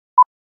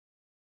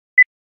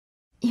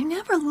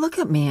never look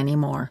at me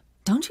anymore.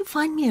 Don't you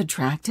find me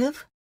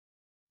attractive?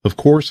 Of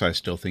course I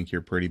still think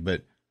you're pretty,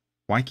 but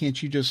why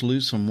can't you just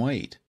lose some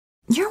weight?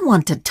 You're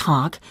one to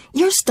talk.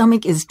 Your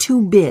stomach is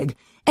too big,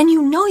 and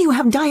you know you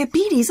have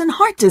diabetes and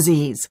heart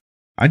disease.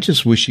 I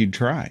just wish you'd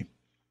try.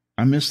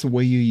 I miss the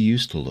way you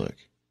used to look.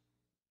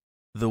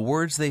 The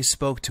words they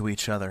spoke to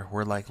each other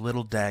were like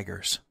little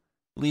daggers,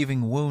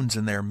 leaving wounds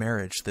in their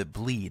marriage that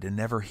bleed and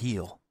never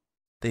heal.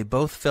 They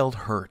both felt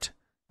hurt,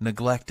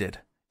 neglected,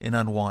 and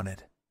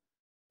unwanted.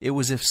 It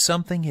was as if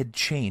something had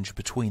changed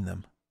between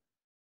them.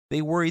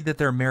 They worried that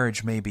their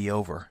marriage may be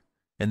over,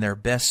 and their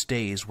best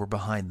days were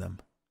behind them.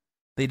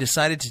 They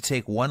decided to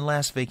take one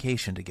last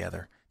vacation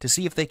together to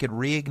see if they could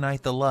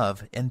reignite the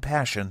love and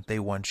passion they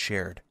once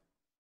shared.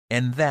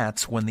 And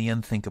that's when the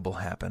unthinkable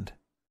happened.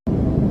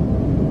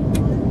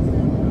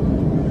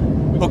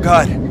 Oh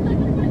God,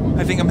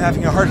 I think I'm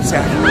having a heart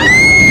attack.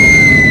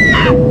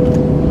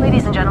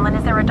 Ladies and gentlemen,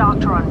 is there a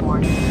doctor on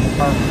board?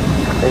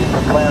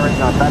 Declaring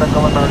a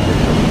medical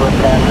emergency for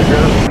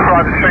passengers.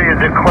 Private City is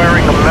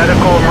declaring a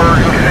medical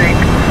emergency.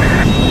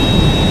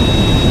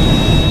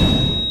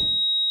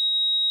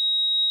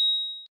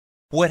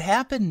 What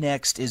happened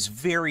next is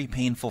very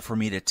painful for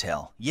me to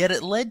tell, yet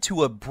it led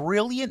to a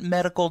brilliant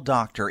medical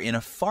doctor in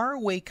a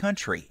faraway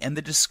country and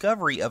the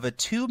discovery of a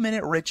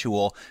 2-minute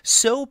ritual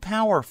so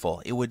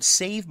powerful it would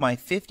save my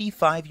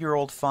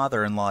 55-year-old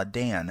father-in-law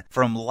Dan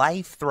from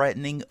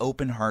life-threatening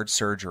open-heart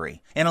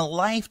surgery and a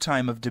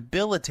lifetime of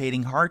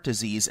debilitating heart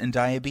disease and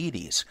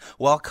diabetes,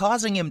 while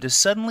causing him to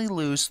suddenly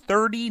lose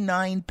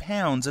 39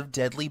 pounds of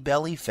deadly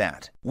belly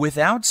fat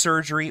without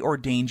surgery or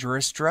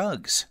dangerous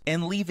drugs,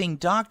 and leaving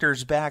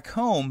doctors back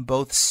home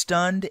both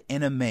stunned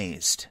and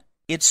amazed.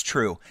 It's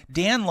true,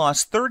 Dan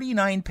lost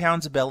 39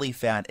 pounds of belly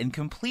fat and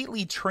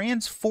completely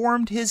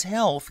transformed his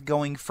health,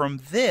 going from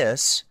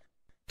this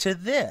to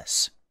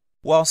this,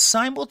 while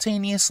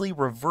simultaneously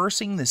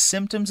reversing the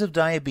symptoms of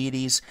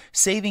diabetes,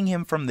 saving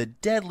him from the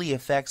deadly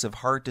effects of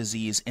heart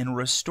disease, and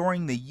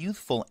restoring the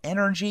youthful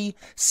energy,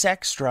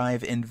 sex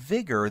drive, and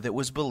vigor that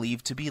was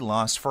believed to be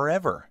lost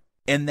forever.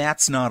 And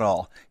that's not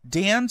all.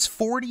 Dan's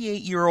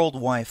 48-year-old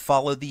wife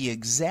followed the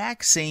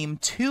exact same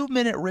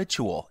 2-minute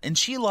ritual, and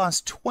she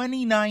lost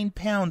 29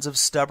 pounds of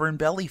stubborn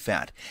belly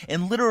fat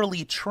and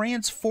literally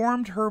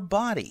transformed her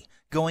body,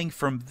 going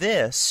from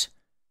this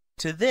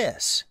to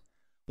this,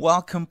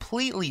 while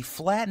completely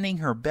flattening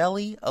her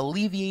belly,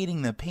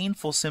 alleviating the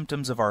painful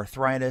symptoms of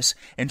arthritis,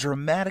 and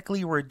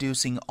dramatically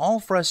reducing all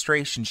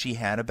frustration she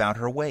had about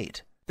her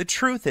weight. The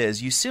truth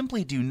is, you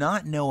simply do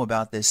not know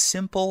about this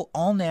simple,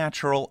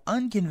 all-natural,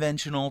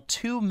 unconventional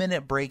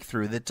 2-minute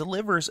breakthrough that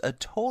delivers a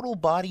total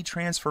body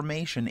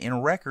transformation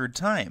in record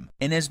time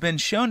and has been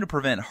shown to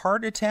prevent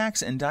heart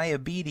attacks and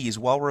diabetes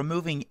while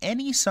removing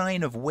any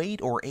sign of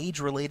weight or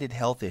age-related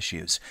health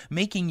issues,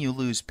 making you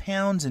lose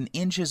pounds and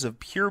inches of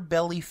pure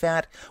belly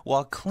fat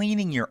while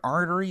cleaning your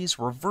arteries,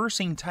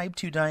 reversing type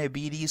 2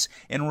 diabetes,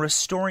 and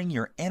restoring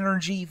your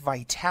energy,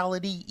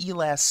 vitality,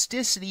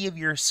 elasticity of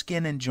your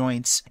skin and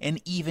joints, and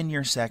even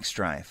your sex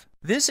drive.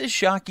 This is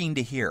shocking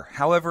to hear.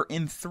 However,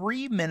 in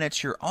 3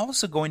 minutes, you're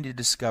also going to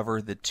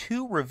discover the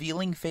 2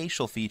 revealing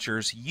facial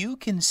features you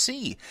can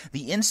see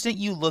the instant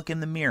you look in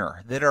the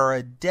mirror that are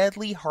a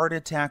deadly heart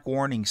attack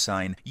warning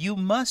sign you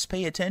must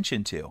pay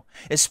attention to,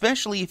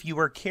 especially if you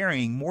are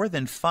carrying more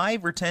than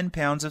 5 or 10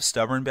 pounds of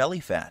stubborn belly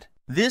fat.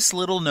 This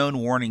little-known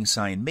warning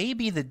sign may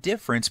be the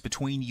difference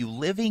between you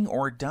living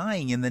or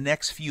dying in the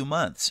next few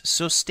months,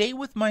 so stay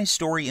with my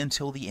story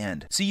until the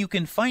end so you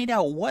can find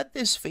out what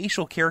this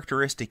facial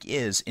characteristic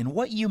is and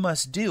what you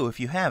must do if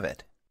you have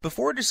it.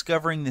 Before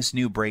discovering this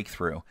new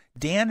breakthrough,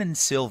 Dan and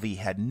Sylvie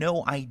had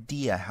no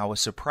idea how a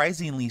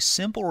surprisingly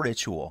simple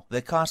ritual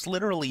that costs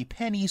literally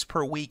pennies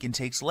per week and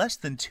takes less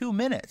than 2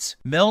 minutes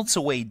melts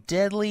away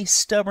deadly,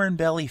 stubborn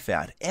belly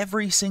fat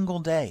every single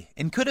day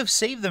and could have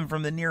saved them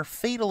from the near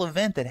fatal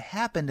event that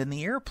happened in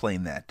the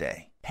airplane that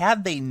day.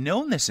 Had they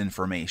known this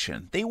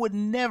information, they would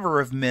never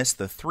have missed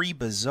the 3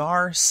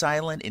 bizarre,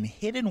 silent, and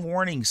hidden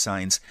warning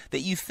signs that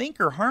you think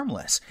are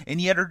harmless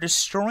and yet are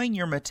destroying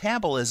your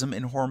metabolism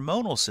and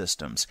hormonal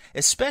systems,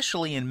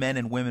 especially in men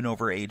and women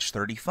over age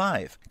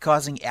 35,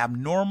 causing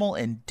abnormal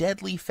and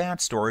deadly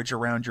fat storage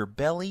around your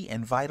belly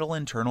and vital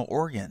internal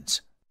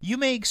organs. You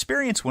may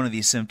experience one of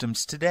these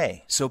symptoms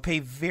today, so pay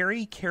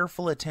very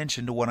careful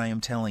attention to what I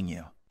am telling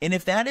you. And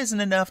if that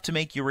isn't enough to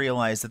make you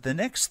realize that the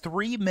next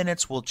 3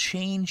 minutes will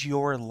change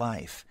your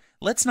life,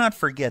 let's not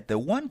forget that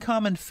one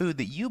common food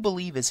that you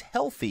believe is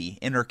healthy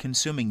and are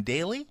consuming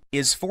daily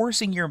is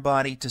forcing your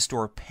body to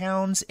store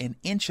pounds and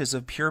inches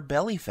of pure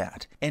belly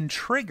fat and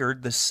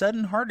triggered the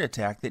sudden heart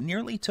attack that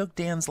nearly took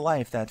Dan's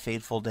life that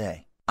fateful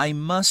day. I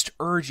must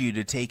urge you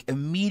to take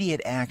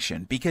immediate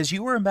action because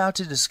you are about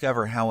to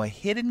discover how a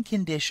hidden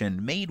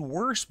condition made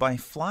worse by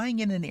flying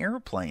in an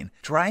airplane,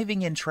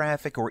 driving in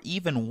traffic, or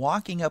even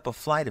walking up a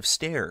flight of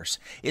stairs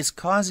is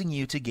causing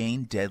you to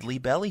gain deadly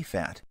belly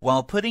fat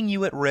while putting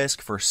you at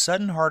risk for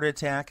sudden heart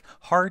attack,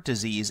 heart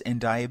disease, and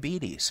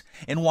diabetes,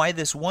 and why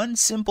this one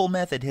simple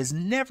method has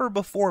never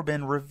before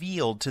been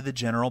revealed to the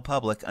general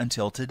public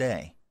until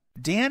today.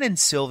 Dan and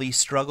Sylvie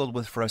struggled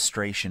with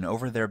frustration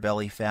over their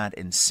belly fat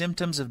and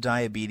symptoms of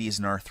diabetes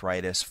and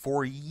arthritis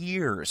for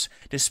years,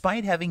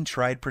 despite having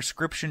tried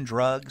prescription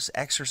drugs,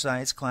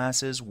 exercise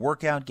classes,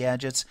 workout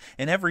gadgets,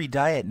 and every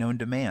diet known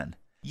to man.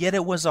 Yet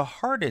it was a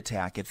heart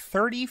attack at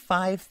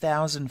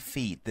 35,000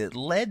 feet that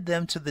led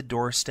them to the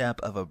doorstep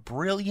of a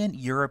brilliant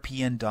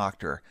European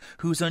doctor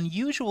whose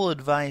unusual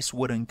advice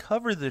would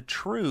uncover the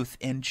truth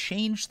and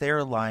change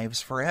their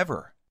lives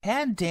forever.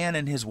 Had Dan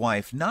and his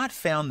wife not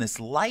found this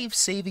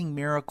life-saving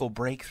miracle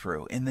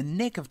breakthrough in the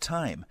nick of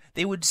time,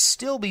 they would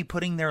still be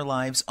putting their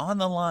lives on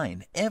the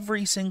line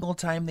every single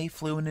time they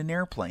flew in an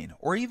airplane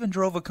or even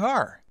drove a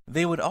car.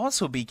 They would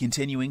also be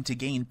continuing to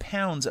gain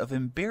pounds of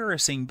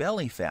embarrassing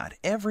belly fat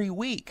every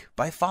week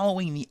by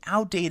following the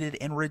outdated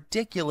and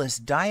ridiculous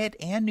diet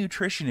and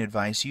nutrition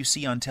advice you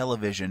see on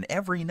television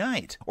every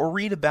night or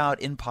read about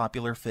in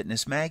popular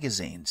fitness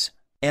magazines.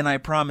 And I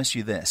promise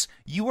you this,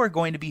 you are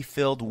going to be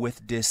filled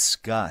with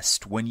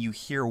disgust when you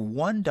hear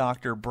one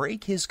doctor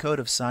break his code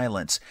of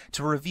silence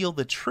to reveal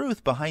the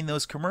truth behind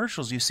those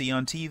commercials you see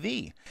on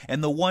TV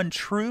and the one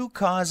true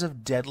cause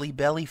of deadly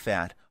belly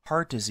fat,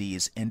 heart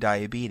disease, and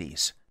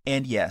diabetes.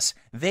 And yes,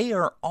 they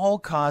are all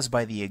caused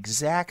by the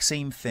exact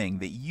same thing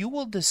that you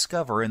will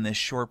discover in this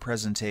short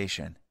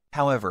presentation.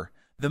 However,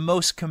 the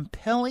most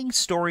compelling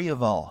story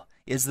of all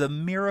is the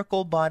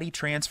miracle body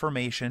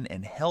transformation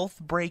and health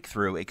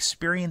breakthrough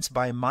experienced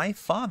by my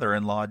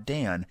father-in-law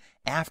Dan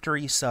after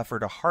he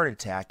suffered a heart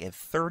attack at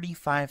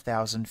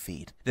 35,000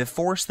 feet that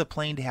forced the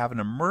plane to have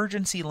an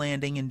emergency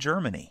landing in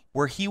Germany,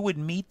 where he would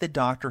meet the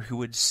doctor who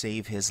would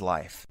save his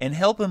life and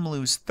help him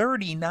lose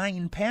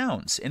 39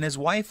 pounds and his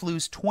wife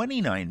lose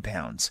 29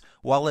 pounds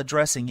while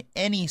addressing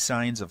any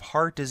signs of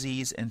heart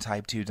disease and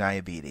type 2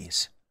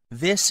 diabetes.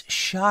 This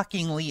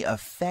shockingly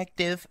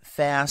effective,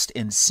 fast,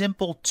 and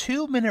simple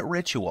 2-minute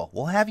ritual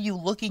will have you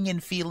looking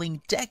and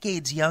feeling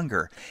decades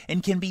younger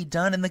and can be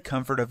done in the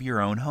comfort of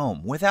your own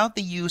home without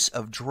the use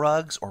of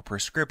drugs or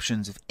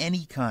prescriptions of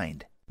any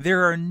kind.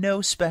 There are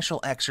no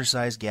special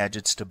exercise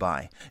gadgets to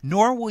buy,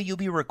 nor will you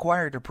be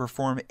required to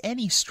perform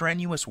any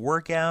strenuous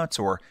workouts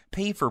or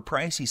pay for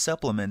pricey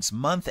supplements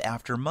month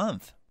after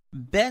month.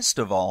 Best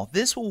of all,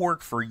 this will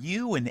work for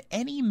you and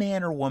any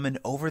man or woman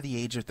over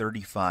the age of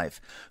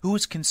 35 who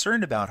is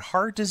concerned about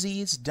heart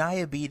disease,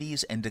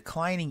 diabetes, and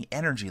declining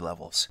energy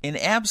levels, and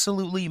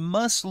absolutely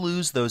must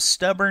lose those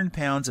stubborn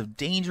pounds of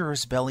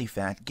dangerous belly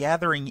fat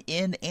gathering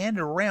in and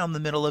around the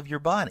middle of your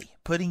body,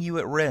 putting you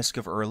at risk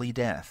of early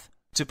death.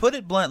 To put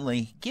it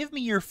bluntly, give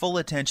me your full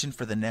attention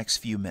for the next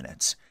few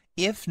minutes.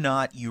 If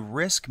not, you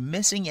risk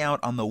missing out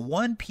on the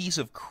one piece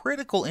of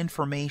critical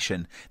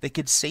information that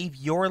could save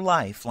your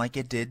life like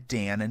it did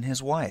Dan and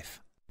his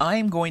wife. I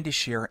am going to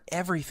share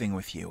everything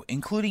with you,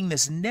 including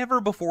this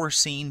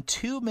never-before-seen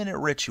 2-minute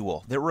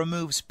ritual that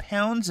removes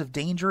pounds of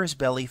dangerous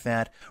belly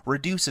fat,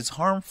 reduces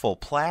harmful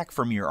plaque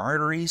from your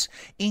arteries,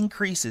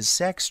 increases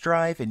sex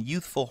drive and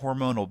youthful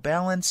hormonal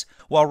balance,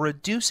 while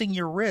reducing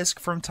your risk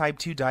from type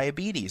 2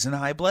 diabetes and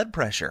high blood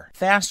pressure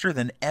faster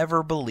than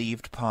ever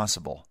believed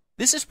possible.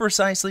 This is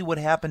precisely what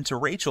happened to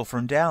Rachel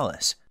from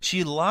Dallas.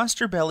 She lost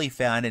her belly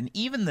fat and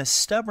even the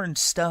stubborn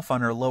stuff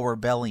on her lower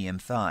belly and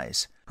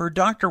thighs. Her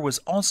doctor was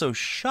also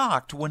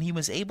shocked when he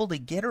was able to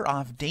get her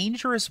off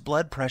dangerous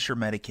blood pressure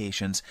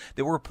medications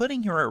that were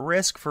putting her at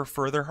risk for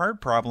further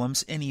heart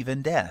problems and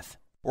even death.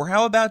 Or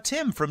how about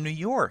Tim from New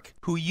York,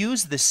 who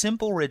used the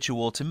simple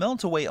ritual to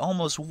melt away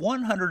almost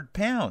 100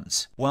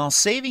 pounds, while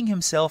saving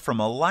himself from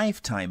a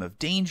lifetime of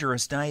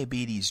dangerous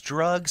diabetes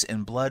drugs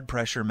and blood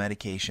pressure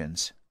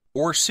medications.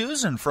 Or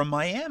Susan from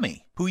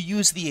Miami, who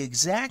used the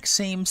exact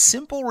same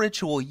simple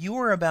ritual you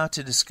are about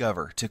to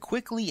discover to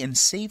quickly and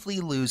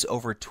safely lose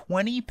over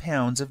 20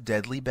 pounds of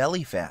deadly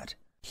belly fat.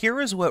 Here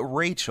is what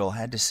Rachel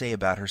had to say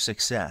about her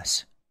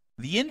success.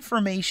 The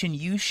information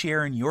you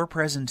share in your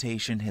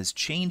presentation has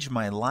changed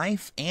my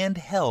life and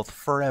health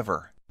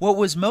forever. What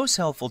was most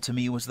helpful to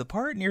me was the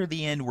part near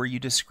the end where you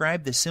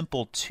described the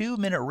simple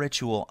 2-minute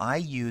ritual I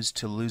used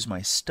to lose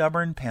my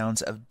stubborn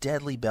pounds of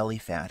deadly belly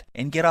fat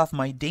and get off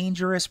my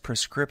dangerous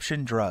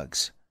prescription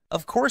drugs.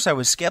 Of course, I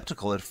was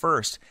skeptical at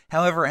first.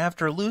 However,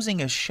 after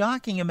losing a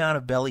shocking amount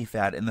of belly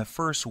fat in the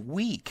first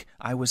week,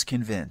 I was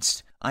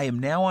convinced. I am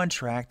now on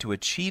track to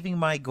achieving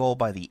my goal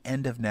by the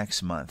end of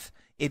next month.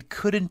 It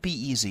couldn't be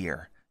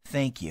easier.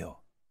 Thank you.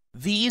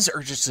 These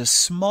are just a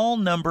small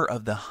number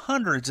of the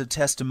hundreds of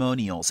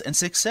testimonials and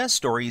success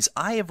stories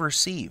I have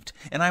received,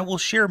 and I will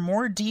share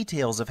more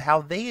details of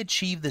how they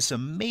achieved this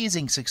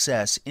amazing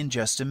success in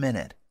just a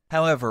minute.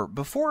 However,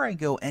 before I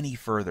go any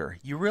further,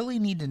 you really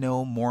need to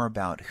know more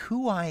about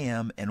who I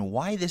am and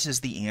why this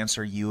is the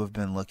answer you have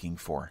been looking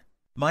for.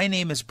 My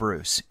name is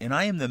Bruce, and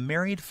I am the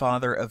married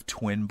father of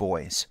twin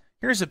boys.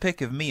 Here's a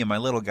pic of me and my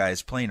little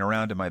guys playing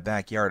around in my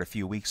backyard a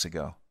few weeks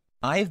ago.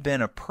 I've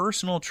been a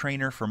personal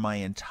trainer for my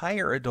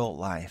entire adult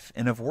life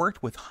and have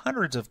worked with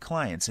hundreds of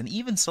clients and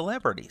even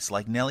celebrities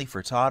like Nelly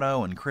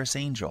Furtado and Chris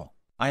Angel.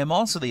 I am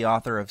also the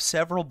author of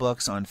several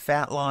books on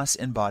fat loss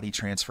and body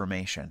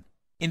transformation.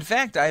 In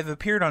fact, I've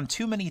appeared on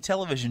too many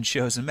television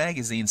shows and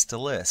magazines to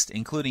list,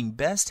 including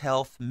Best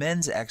Health,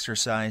 Men's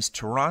Exercise,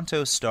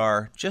 Toronto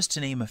Star, just to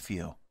name a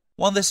few.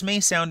 While this may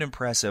sound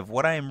impressive,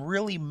 what I am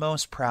really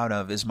most proud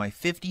of is my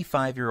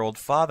 55-year-old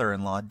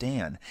father-in-law,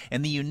 Dan,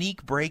 and the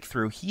unique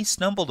breakthrough he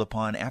stumbled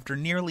upon after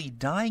nearly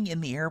dying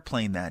in the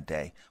airplane that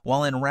day,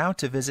 while en route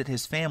to visit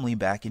his family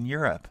back in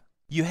Europe.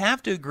 You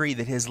have to agree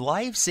that his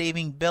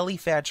life-saving belly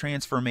fat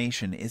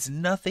transformation is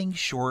nothing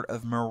short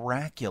of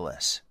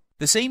miraculous.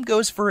 The same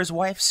goes for his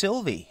wife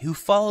Sylvie, who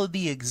followed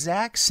the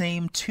exact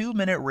same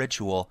 2-minute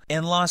ritual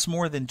and lost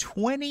more than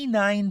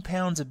 29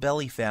 pounds of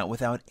belly fat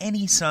without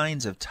any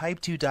signs of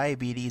type 2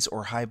 diabetes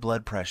or high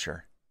blood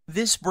pressure.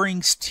 This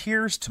brings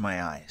tears to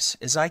my eyes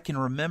as I can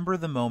remember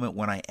the moment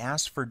when I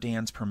asked for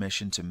Dan's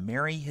permission to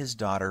marry his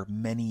daughter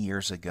many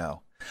years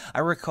ago. I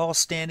recall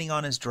standing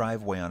on his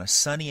driveway on a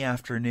sunny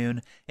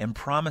afternoon and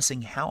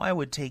promising how I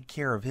would take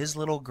care of his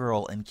little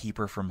girl and keep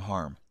her from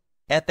harm.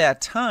 At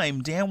that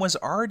time, Dan was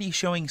already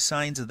showing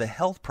signs of the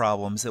health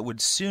problems that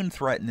would soon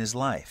threaten his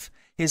life.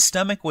 His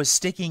stomach was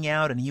sticking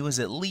out and he was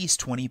at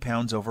least 20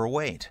 pounds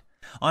overweight.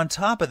 On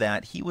top of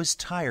that, he was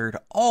tired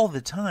all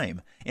the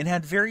time and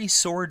had very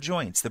sore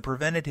joints that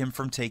prevented him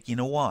from taking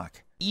a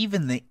walk.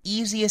 Even the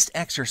easiest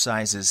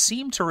exercises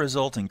seemed to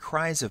result in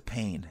cries of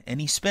pain,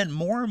 and he spent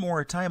more and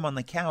more time on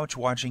the couch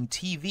watching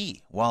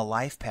TV while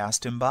life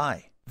passed him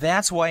by.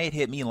 That's why it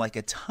hit me like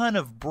a ton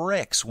of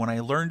bricks when I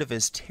learned of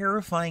his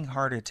terrifying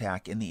heart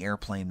attack in the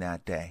airplane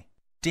that day.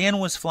 Dan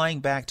was flying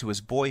back to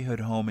his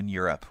boyhood home in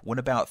Europe when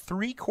about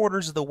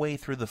 3/4 of the way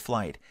through the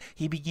flight,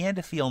 he began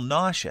to feel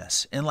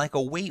nauseous and like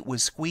a weight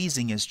was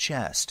squeezing his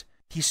chest.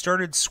 He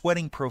started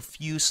sweating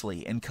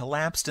profusely and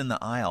collapsed in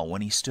the aisle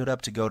when he stood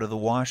up to go to the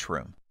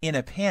washroom. In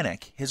a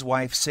panic, his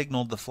wife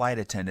signaled the flight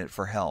attendant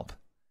for help.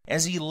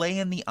 As he lay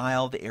in the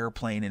aisle of the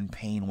airplane in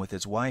pain with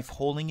his wife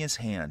holding his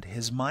hand,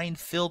 his mind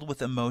filled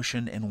with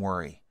emotion and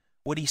worry.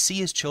 Would he see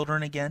his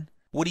children again?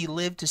 Would he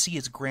live to see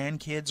his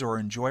grandkids or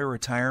enjoy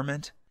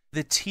retirement?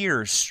 The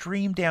tears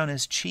streamed down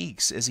his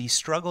cheeks as he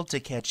struggled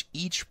to catch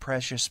each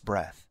precious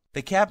breath.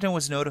 The captain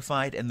was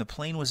notified and the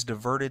plane was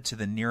diverted to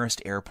the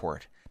nearest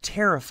airport.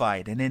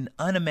 Terrified and in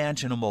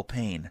unimaginable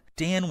pain,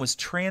 Dan was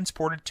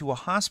transported to a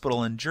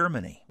hospital in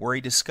Germany where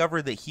he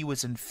discovered that he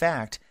was in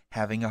fact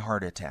having a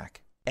heart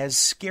attack. As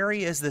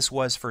scary as this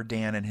was for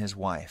Dan and his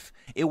wife,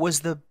 it was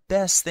the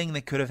best thing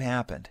that could have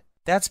happened.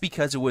 That's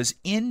because it was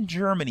in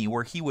Germany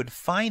where he would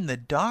find the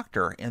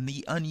doctor and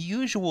the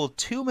unusual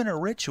 2-minute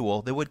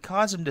ritual that would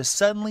cause him to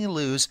suddenly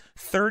lose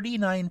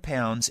 39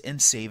 pounds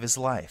and save his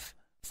life.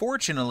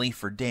 Fortunately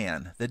for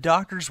Dan, the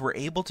doctors were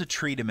able to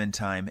treat him in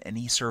time and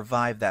he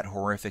survived that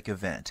horrific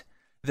event.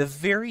 The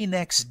very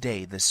next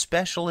day, the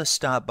specialist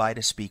stopped by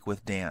to speak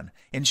with Dan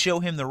and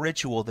show him the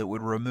ritual that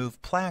would remove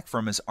plaque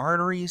from his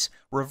arteries,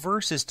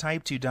 reverse his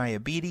type 2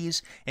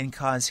 diabetes, and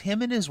cause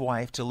him and his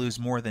wife to lose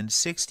more than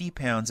 60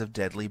 pounds of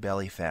deadly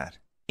belly fat.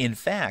 In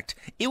fact,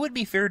 it would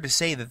be fair to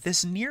say that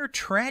this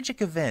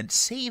near-tragic event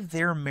saved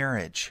their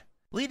marriage.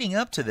 Leading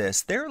up to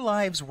this, their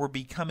lives were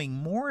becoming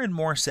more and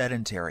more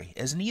sedentary,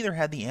 as neither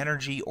had the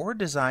energy or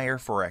desire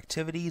for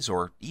activities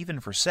or even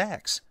for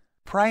sex.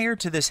 Prior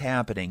to this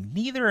happening,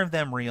 neither of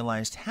them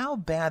realized how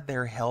bad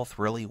their health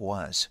really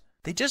was.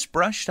 They just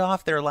brushed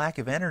off their lack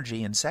of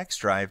energy and sex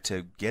drive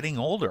to getting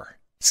older.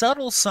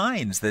 Subtle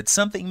signs that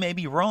something may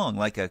be wrong,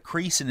 like a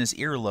crease in his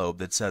earlobe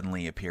that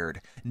suddenly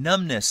appeared,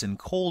 numbness and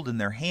cold in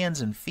their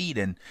hands and feet,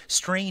 and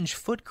strange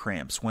foot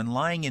cramps when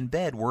lying in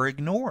bed were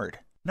ignored.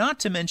 Not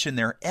to mention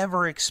their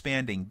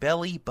ever-expanding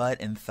belly, butt,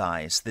 and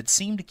thighs that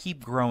seemed to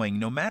keep growing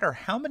no matter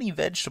how many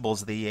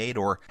vegetables they ate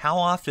or how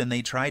often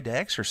they tried to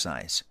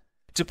exercise.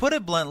 To put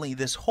it bluntly,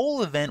 this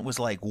whole event was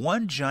like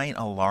one giant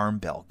alarm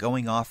bell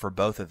going off for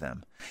both of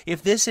them.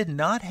 If this had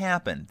not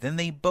happened, then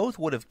they both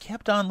would have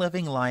kept on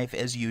living life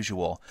as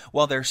usual,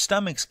 while their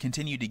stomachs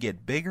continued to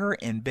get bigger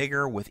and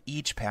bigger with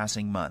each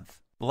passing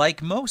month.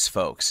 Like most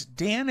folks,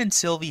 Dan and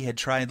Sylvie had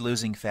tried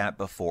losing fat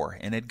before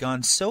and had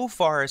gone so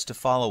far as to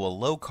follow a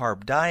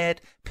low-carb diet,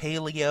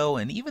 paleo,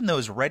 and even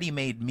those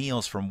ready-made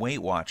meals from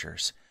Weight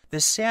Watchers. The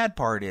sad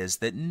part is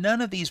that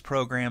none of these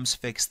programs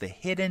fix the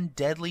hidden,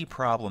 deadly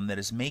problem that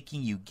is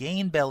making you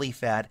gain belly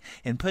fat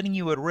and putting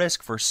you at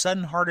risk for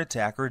sudden heart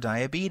attack or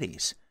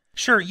diabetes.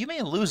 Sure, you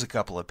may lose a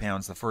couple of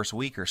pounds the first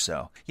week or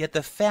so, yet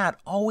the fat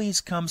always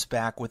comes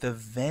back with a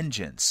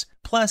vengeance.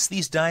 Plus,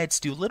 these diets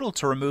do little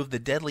to remove the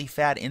deadly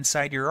fat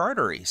inside your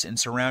arteries and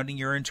surrounding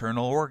your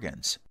internal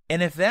organs.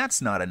 And if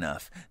that's not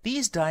enough,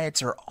 these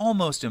diets are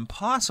almost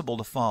impossible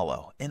to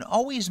follow and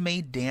always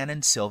made Dan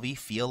and Sylvie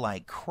feel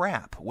like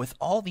crap with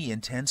all the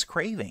intense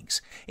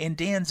cravings. And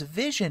Dan's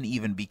vision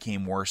even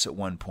became worse at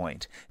one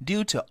point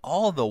due to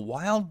all the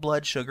wild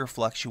blood sugar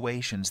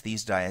fluctuations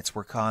these diets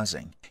were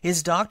causing.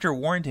 His doctor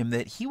warned him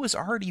that he was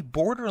already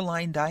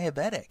borderline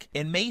diabetic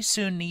and may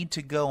soon need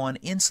to go on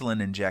insulin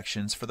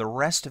injections for the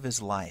rest of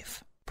his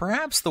life.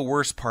 Perhaps the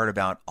worst part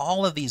about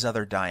all of these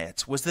other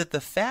diets was that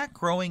the fat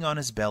growing on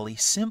his belly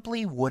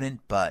simply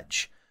wouldn't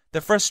budge.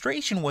 The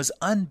frustration was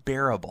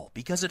unbearable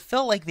because it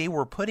felt like they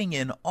were putting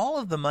in all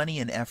of the money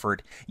and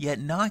effort, yet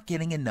not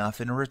getting enough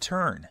in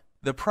return.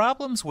 The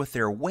problems with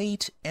their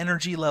weight,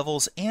 energy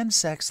levels, and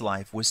sex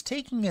life was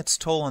taking its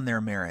toll on their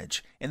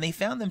marriage, and they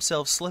found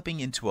themselves slipping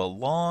into a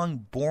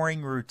long,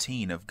 boring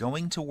routine of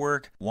going to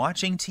work,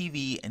 watching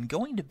TV, and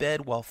going to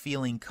bed while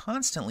feeling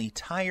constantly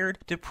tired,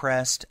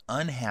 depressed,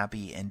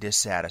 unhappy, and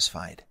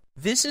dissatisfied.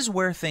 This is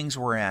where things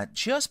were at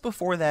just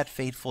before that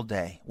fateful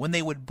day, when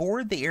they would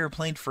board the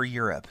airplane for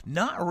Europe,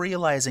 not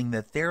realizing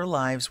that their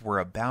lives were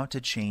about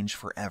to change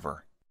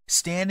forever.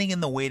 Standing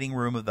in the waiting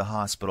room of the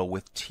hospital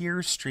with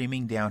tears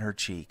streaming down her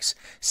cheeks,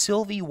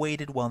 Sylvie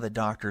waited while the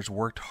doctors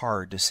worked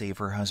hard to save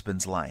her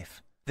husband's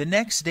life. The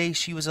next day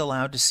she was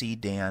allowed to see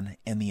Dan,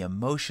 and the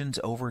emotions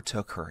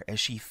overtook her as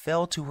she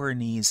fell to her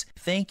knees,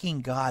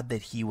 thanking God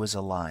that he was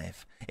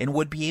alive, and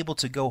would be able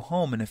to go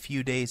home in a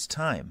few days'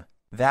 time.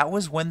 That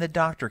was when the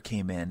doctor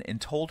came in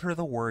and told her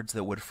the words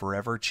that would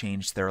forever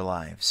change their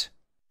lives.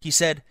 He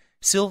said,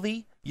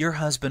 "Sylvie, your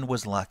husband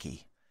was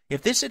lucky.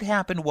 If this had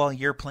happened while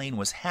your plane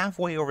was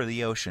halfway over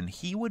the ocean,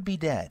 he would be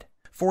dead.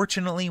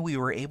 Fortunately, we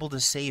were able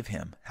to save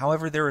him.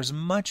 However, there is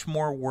much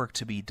more work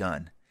to be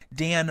done.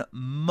 Dan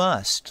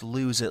must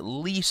lose at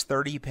least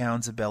 30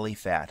 pounds of belly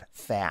fat,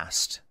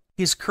 fast.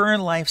 His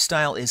current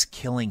lifestyle is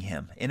killing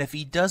him, and if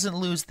he doesn't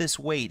lose this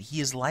weight, he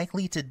is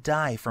likely to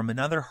die from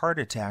another heart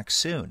attack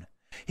soon.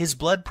 His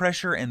blood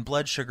pressure and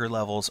blood sugar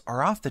levels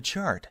are off the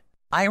chart.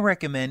 I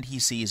recommend he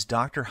sees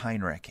Dr.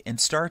 Heinrich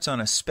and starts on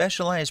a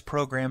specialized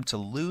program to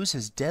lose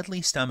his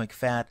deadly stomach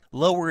fat,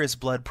 lower his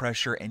blood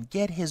pressure, and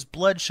get his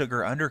blood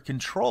sugar under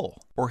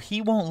control, or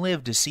he won't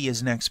live to see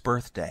his next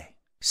birthday."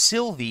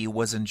 Sylvie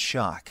was in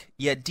shock,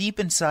 yet deep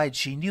inside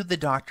she knew the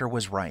doctor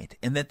was right,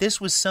 and that this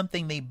was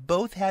something they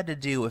both had to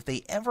do if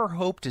they ever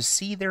hoped to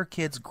see their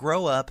kids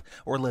grow up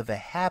or live a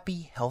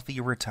happy, healthy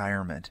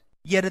retirement.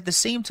 Yet at the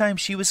same time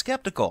she was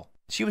skeptical.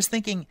 She was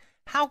thinking,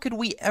 how could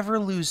we ever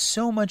lose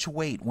so much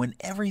weight when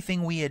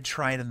everything we had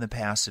tried in the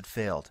past had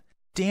failed?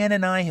 Dan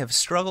and I have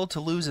struggled to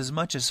lose as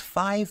much as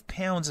 5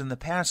 pounds in the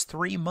past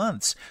 3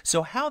 months,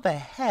 so how the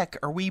heck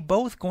are we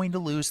both going to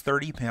lose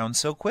 30 pounds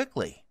so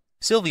quickly?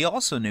 Sylvie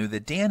also knew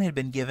that Dan had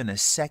been given a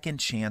second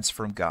chance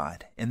from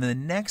God, and the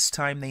next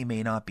time they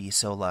may not be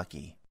so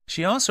lucky.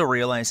 She also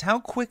realized how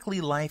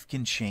quickly life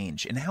can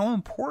change and how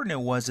important it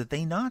was that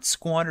they not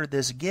squander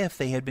this gift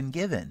they had been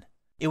given.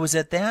 It was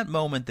at that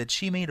moment that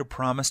she made a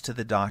promise to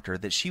the doctor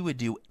that she would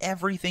do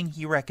everything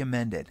he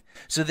recommended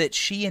so that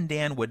she and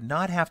Dan would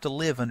not have to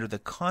live under the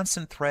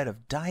constant threat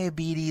of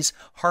diabetes,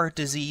 heart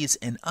disease,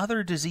 and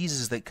other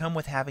diseases that come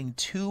with having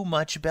too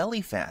much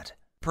belly fat.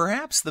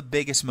 Perhaps the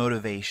biggest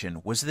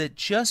motivation was that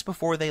just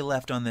before they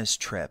left on this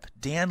trip,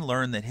 Dan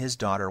learned that his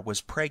daughter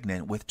was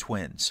pregnant with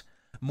twins.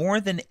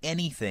 More than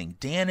anything,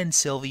 Dan and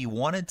Sylvie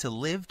wanted to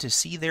live to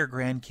see their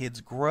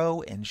grandkids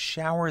grow and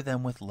shower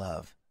them with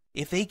love.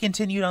 If they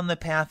continued on the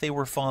path they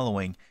were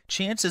following,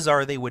 chances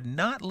are they would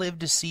not live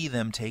to see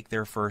them take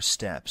their first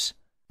steps.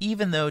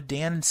 Even though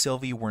Dan and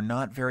Sylvie were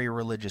not very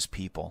religious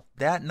people,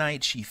 that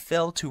night she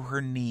fell to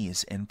her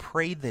knees and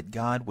prayed that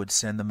God would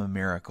send them a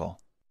miracle.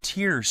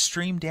 Tears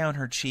streamed down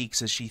her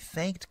cheeks as she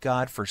thanked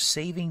God for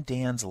saving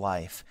Dan's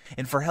life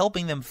and for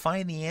helping them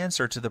find the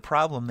answer to the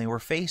problem they were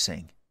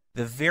facing.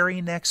 The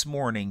very next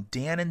morning,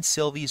 Dan and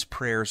Sylvie's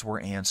prayers were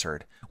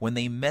answered when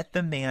they met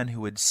the man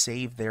who had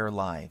saved their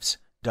lives,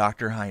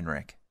 Dr.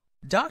 Heinrich.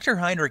 Dr.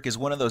 Heinrich is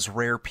one of those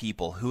rare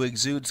people who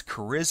exudes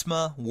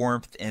charisma,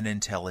 warmth, and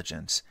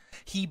intelligence.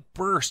 He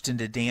burst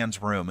into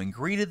Dan's room and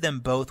greeted them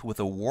both with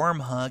a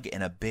warm hug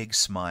and a big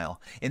smile,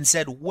 and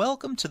said,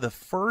 "Welcome to the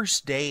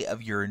first day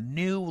of your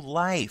new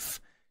life.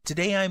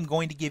 Today I am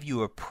going to give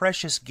you a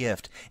precious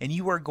gift, and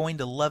you are going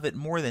to love it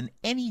more than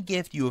any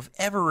gift you have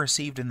ever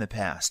received in the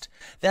past.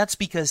 That's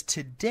because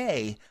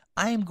today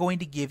I am going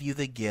to give you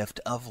the gift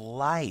of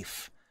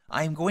life.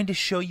 I am going to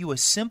show you a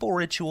simple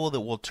ritual that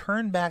will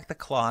turn back the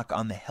clock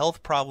on the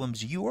health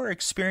problems you are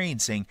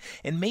experiencing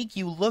and make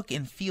you look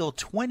and feel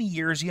 20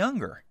 years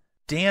younger.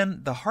 Dan,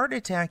 the heart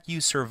attack you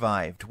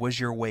survived was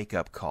your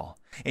wake-up call,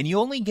 and you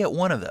only get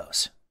one of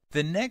those.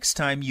 The next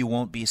time you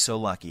won't be so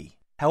lucky.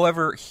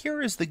 However,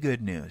 here is the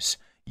good news.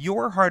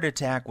 Your heart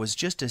attack was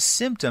just a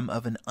symptom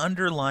of an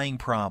underlying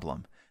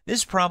problem.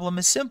 This problem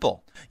is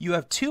simple. You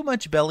have too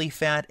much belly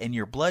fat and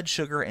your blood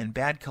sugar and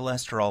bad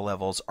cholesterol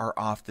levels are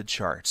off the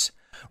charts.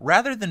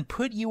 Rather than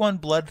put you on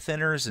blood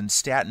thinners and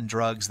statin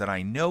drugs that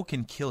I know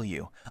can kill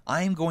you,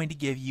 I am going to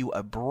give you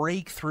a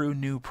breakthrough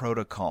new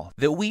protocol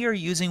that we are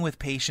using with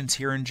patients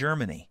here in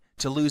Germany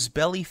to lose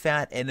belly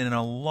fat at an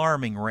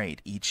alarming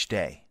rate each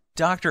day.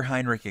 Dr.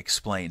 Heinrich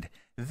explained,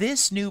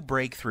 "This new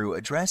breakthrough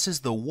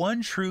addresses the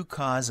one true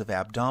cause of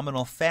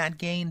abdominal fat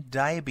gain,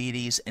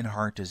 diabetes, and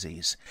heart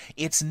disease.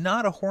 It's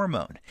not a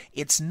hormone.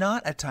 It's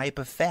not a type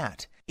of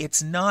fat.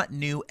 It's not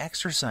new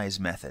exercise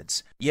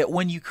methods. Yet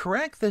when you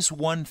correct this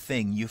one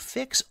thing, you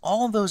fix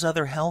all those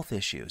other health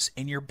issues,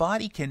 and your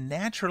body can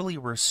naturally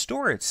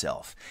restore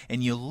itself,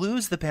 and you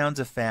lose the pounds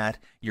of fat,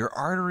 your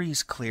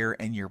arteries clear,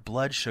 and your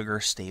blood sugar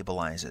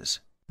stabilizes."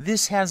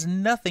 This has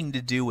nothing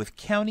to do with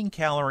counting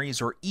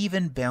calories or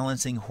even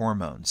balancing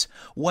hormones.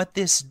 What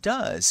this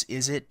does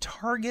is it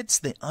targets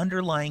the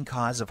underlying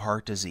cause of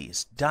heart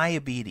disease,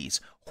 diabetes,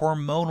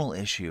 hormonal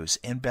issues,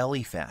 and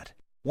belly fat.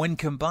 When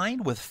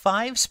combined with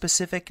 5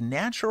 specific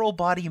natural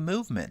body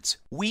movements,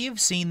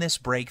 we've seen this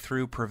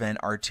breakthrough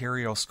prevent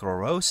arterial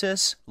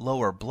sclerosis,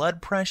 lower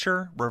blood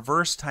pressure,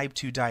 reverse type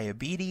 2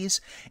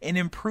 diabetes, and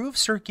improve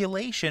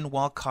circulation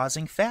while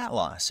causing fat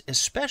loss,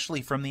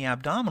 especially from the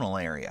abdominal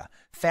area,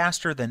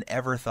 faster than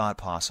ever thought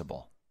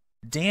possible.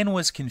 Dan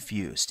was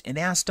confused and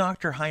asked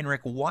Dr. Heinrich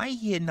why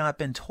he had not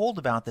been told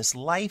about this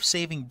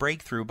life-saving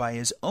breakthrough by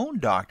his own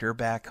doctor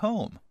back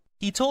home.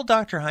 He told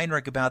Dr.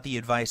 Heinrich about the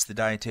advice the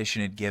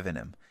dietitian had given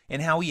him,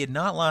 and how he had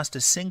not lost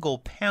a single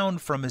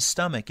pound from his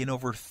stomach in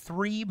over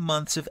 3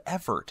 months of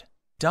effort.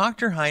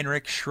 Dr.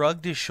 Heinrich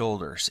shrugged his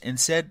shoulders and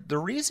said, "The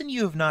reason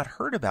you have not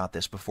heard about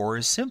this before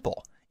is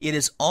simple. It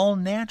is all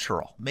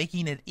natural,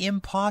 making it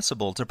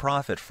impossible to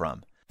profit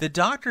from. The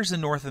doctors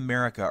in North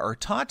America are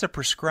taught to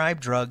prescribe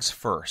drugs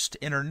first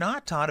and are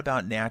not taught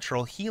about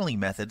natural healing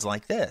methods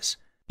like this.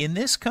 In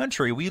this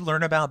country, we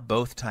learn about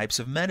both types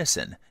of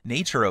medicine,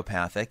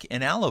 naturopathic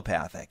and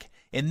allopathic,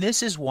 and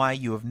this is why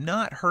you have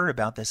not heard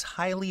about this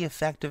highly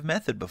effective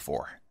method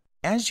before."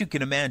 As you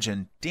can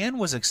imagine, Dan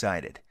was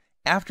excited.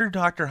 After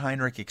Dr.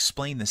 Heinrich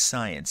explained the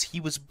science,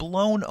 he was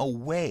blown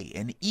away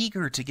and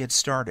eager to get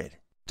started.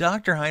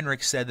 Dr.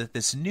 Heinrich said that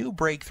this new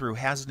breakthrough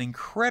has an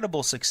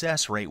incredible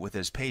success rate with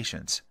his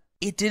patients.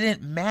 It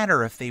didn't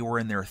matter if they were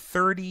in their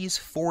 30s,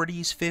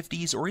 40s,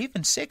 50s, or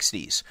even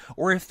 60s,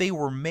 or if they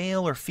were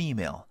male or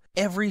female.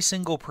 Every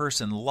single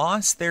person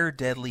lost their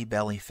deadly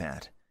belly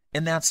fat.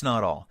 And that's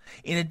not all.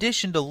 In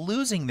addition to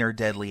losing their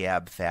deadly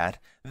ab fat,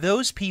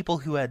 those people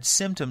who had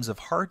symptoms of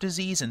heart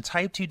disease and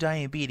type 2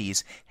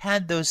 diabetes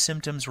had those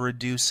symptoms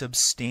reduced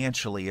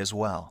substantially as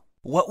well.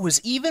 What was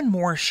even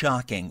more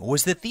shocking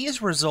was that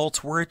these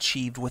results were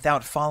achieved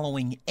without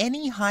following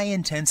any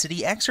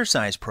high-intensity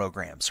exercise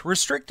programs,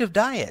 restrictive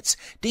diets,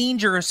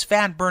 dangerous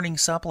fat-burning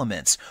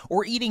supplements,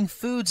 or eating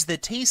foods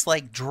that taste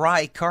like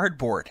dry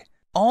cardboard.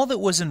 All that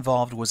was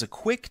involved was a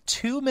quick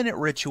 2-minute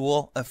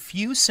ritual, a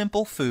few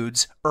simple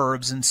foods,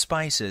 herbs, and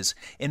spices,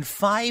 and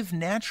 5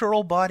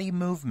 natural body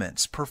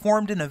movements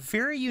performed in a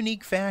very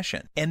unique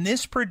fashion, and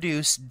this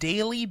produced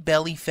daily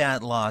belly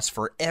fat loss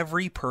for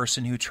every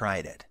person who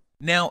tried it.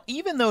 Now,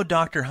 even though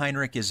Dr.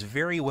 Heinrich is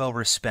very well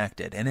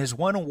respected and has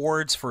won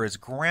awards for his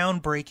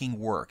groundbreaking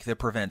work that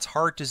prevents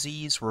heart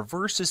disease,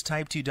 reverses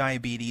type 2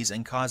 diabetes,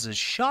 and causes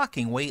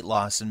shocking weight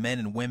loss in men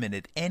and women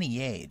at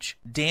any age,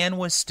 Dan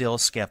was still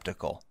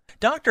skeptical.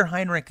 Dr.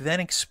 Heinrich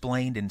then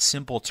explained in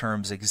simple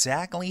terms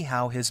exactly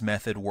how his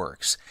method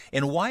works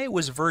and why it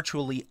was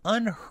virtually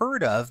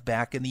unheard of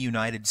back in the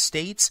United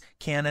States,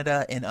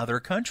 Canada, and other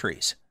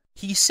countries.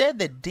 He said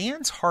that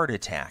Dan's heart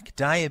attack,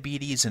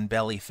 diabetes, and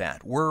belly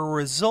fat were a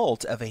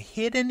result of a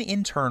hidden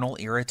internal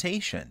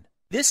irritation.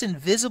 This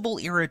invisible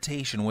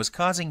irritation was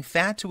causing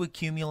fat to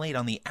accumulate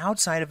on the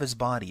outside of his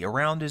body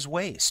around his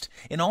waist,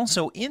 and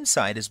also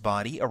inside his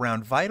body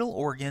around vital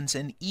organs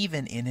and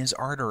even in his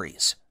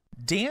arteries.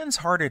 Dan's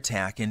heart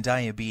attack and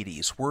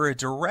diabetes were a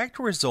direct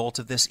result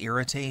of this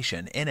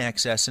irritation and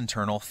excess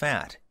internal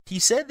fat. He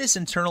said this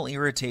internal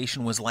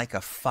irritation was like a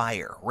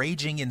fire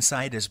raging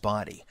inside his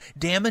body,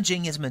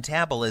 damaging his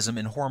metabolism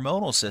and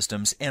hormonal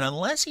systems, and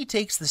unless he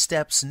takes the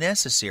steps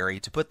necessary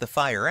to put the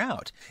fire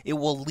out, it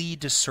will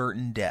lead to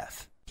certain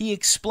death. He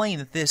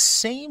explained that this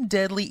same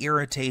deadly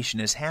irritation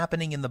is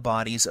happening in the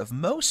bodies of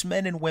most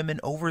men and women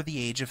over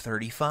the age of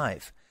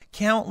 35.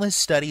 Countless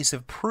studies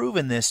have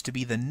proven this to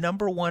be the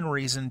 #1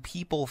 reason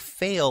people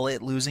fail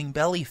at losing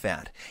belly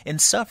fat and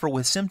suffer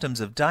with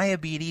symptoms of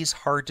diabetes,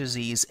 heart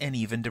disease, and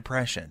even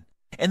depression.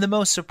 And the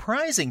most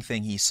surprising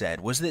thing he said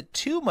was that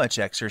too much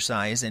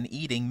exercise and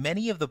eating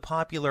many of the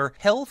popular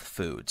health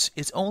foods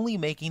is only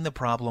making the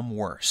problem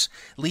worse,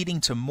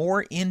 leading to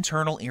more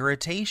internal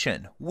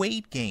irritation,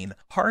 weight gain,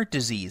 heart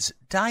disease,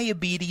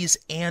 diabetes,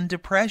 and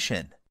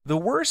depression. The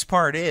worst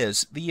part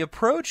is, the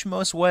approach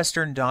most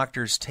Western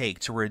doctors take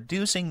to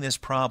reducing this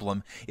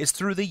problem is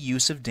through the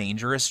use of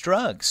dangerous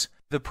drugs.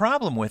 The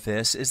problem with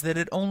this is that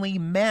it only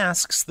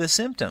masks the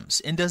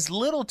symptoms and does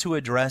little to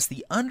address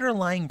the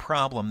underlying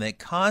problem that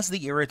caused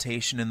the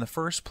irritation in the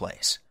first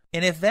place.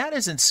 And if that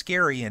isn't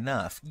scary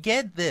enough,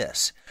 get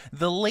this.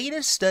 The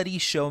latest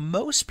studies show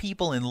most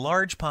people in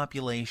large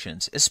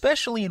populations,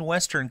 especially in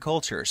Western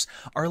cultures,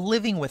 are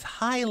living with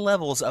high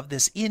levels of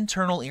this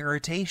internal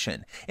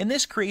irritation, and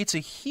this creates a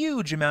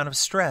huge amount of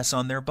stress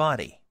on their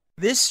body.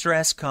 This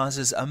stress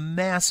causes a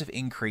massive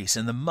increase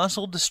in the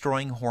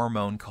muscle-destroying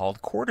hormone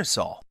called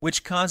cortisol,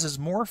 which causes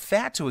more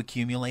fat to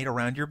accumulate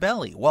around your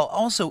belly, while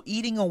also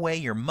eating away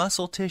your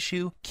muscle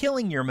tissue,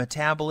 killing your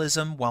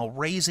metabolism while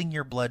raising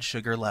your blood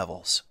sugar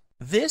levels.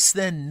 This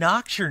then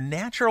knocks your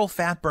natural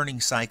fat-burning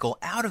cycle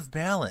out of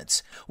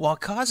balance, while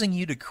causing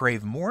you to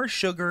crave more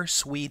sugar,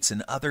 sweets,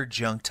 and other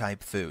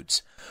junk-type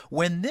foods.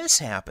 When this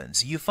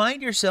happens, you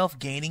find yourself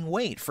gaining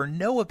weight for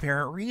no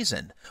apparent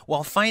reason,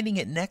 while finding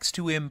it next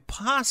to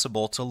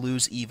impossible to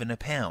lose even a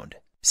pound.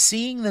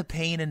 Seeing the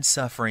pain and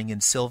suffering in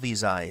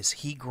Sylvie's eyes,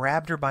 he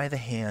grabbed her by the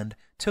hand,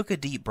 took a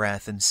deep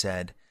breath, and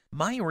said,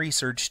 "My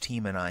research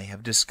team and I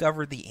have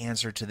discovered the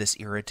answer to this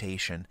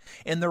irritation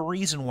and the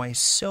reason why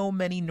so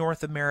many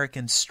North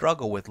Americans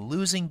struggle with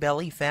losing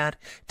belly fat,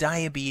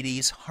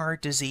 diabetes,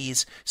 heart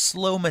disease,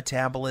 slow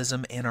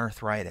metabolism, and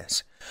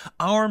arthritis.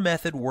 Our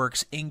method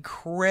works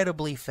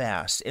incredibly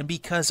fast, and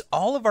because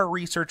all of our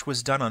research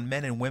was done on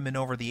men and women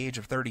over the age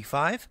of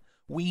 35,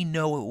 we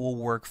know it will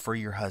work for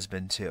your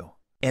husband too."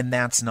 And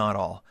that's not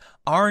all.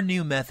 Our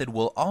new method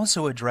will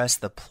also address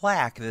the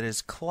plaque that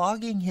is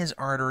clogging his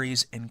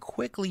arteries and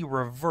quickly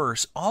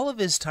reverse all of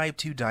his type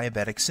 2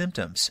 diabetic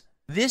symptoms.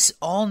 This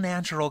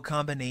all-natural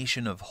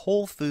combination of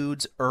whole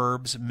foods,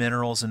 herbs,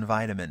 minerals, and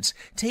vitamins,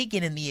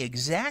 taken in the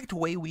exact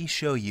way we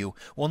show you,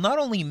 will not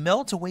only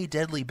melt away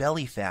deadly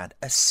belly fat,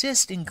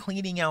 assist in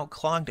cleaning out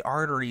clogged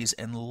arteries,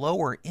 and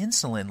lower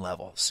insulin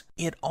levels.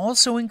 It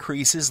also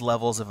increases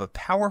levels of a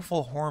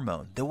powerful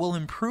hormone that will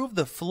improve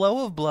the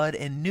flow of blood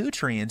and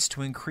nutrients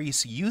to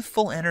increase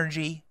youthful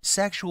energy,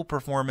 sexual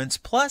performance,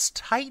 plus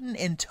tighten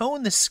and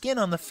tone the skin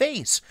on the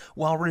face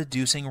while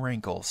reducing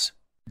wrinkles.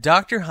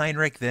 Dr.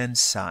 Heinrich then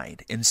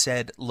sighed and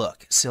said,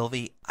 "Look,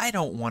 Sylvie, I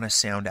don't want to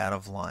sound out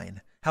of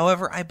line.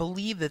 However, I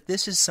believe that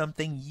this is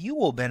something you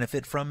will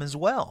benefit from as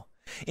well.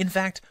 In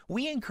fact,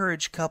 we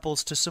encourage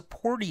couples to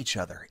support each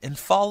other and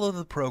follow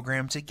the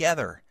program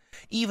together.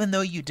 Even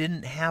though you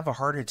didn't have a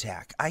heart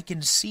attack, I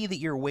can see that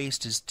your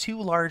waist is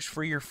too large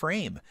for your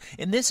frame,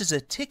 and this is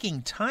a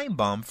ticking time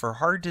bomb for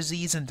heart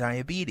disease and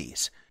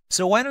diabetes.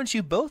 So why don't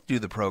you both do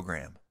the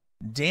program?"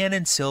 Dan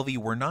and Sylvie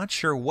were not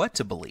sure what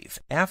to believe.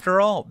 After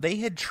all, they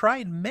had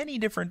tried many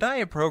different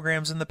diet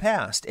programs in the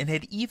past and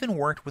had even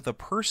worked with a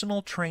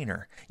personal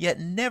trainer, yet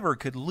never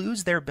could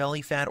lose their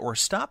belly fat or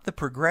stop the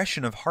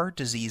progression of heart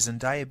disease and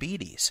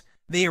diabetes.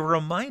 They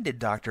reminded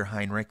Dr.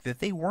 Heinrich that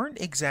they weren't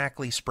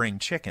exactly spring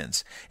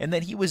chickens, and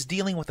that he was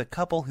dealing with a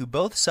couple who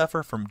both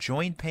suffer from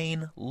joint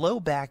pain, low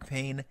back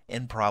pain,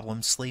 and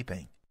problems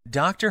sleeping.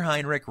 Dr.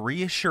 Heinrich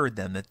reassured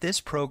them that this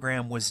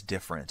program was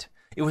different.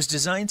 It was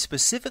designed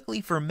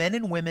specifically for men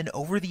and women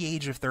over the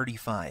age of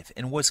 35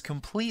 and was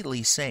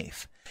completely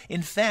safe.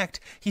 In fact,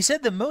 he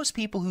said that most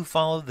people who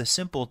follow the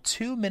simple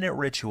 2-minute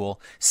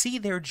ritual see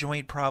their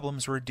joint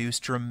problems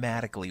reduced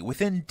dramatically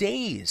within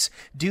days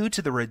due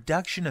to the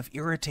reduction of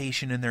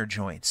irritation in their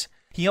joints.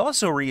 He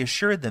also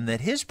reassured them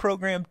that his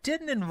program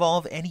didn't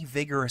involve any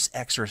vigorous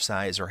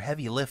exercise or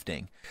heavy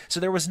lifting, so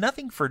there was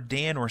nothing for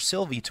Dan or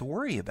Sylvie to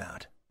worry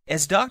about.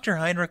 As Dr.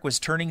 Heinrich was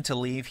turning to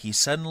leave, he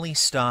suddenly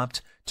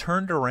stopped,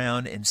 turned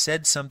around, and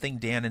said something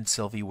Dan and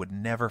Sylvie would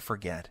never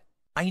forget.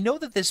 "I know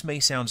that this may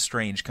sound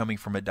strange coming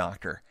from a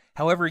doctor.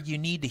 However, you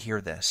need to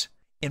hear this.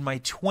 In my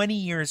 20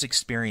 years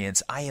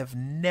experience, I have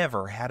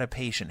never had a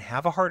patient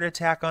have a heart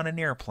attack on an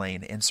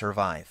airplane and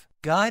survive.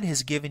 God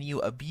has given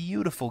you a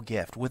beautiful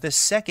gift with a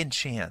second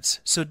chance,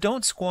 so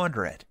don't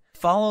squander it.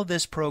 Follow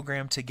this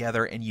program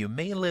together and you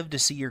may live to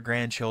see your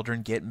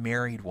grandchildren get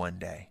married one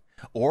day.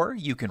 Or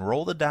you can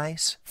roll the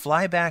dice,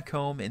 fly back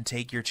home, and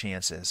take your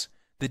chances.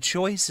 The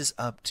choice is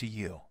up to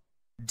you."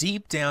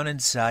 Deep down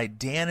inside,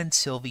 Dan and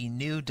Sylvie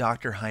knew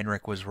Dr.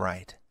 Heinrich was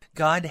right.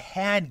 God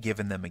had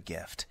given them a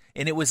gift,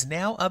 and it was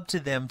now up to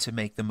them to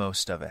make the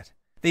most of it.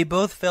 They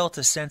both felt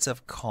a sense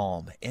of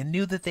calm and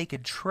knew that they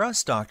could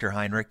trust Dr.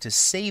 Heinrich to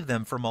save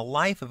them from a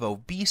life of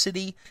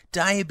obesity,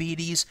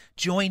 diabetes,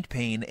 joint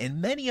pain,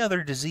 and many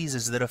other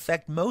diseases that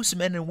affect most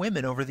men and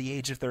women over the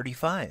age of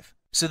 35.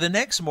 So the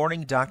next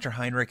morning, Dr.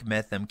 Heinrich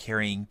met them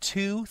carrying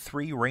 2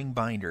 3-ring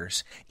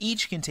binders,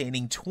 each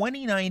containing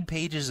 29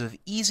 pages of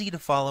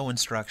easy-to-follow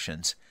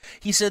instructions.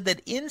 He said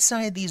that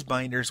inside these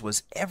binders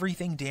was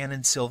everything Dan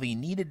and Sylvie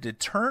needed to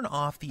turn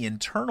off the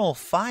internal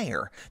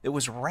fire that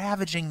was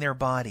ravaging their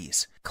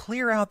bodies,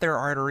 clear out their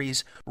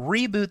arteries,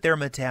 reboot their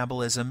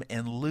metabolism,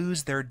 and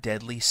lose their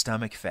deadly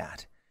stomach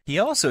fat. He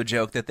also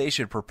joked that they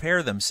should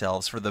prepare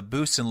themselves for the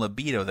boost in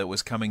libido that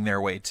was coming their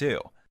way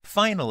too.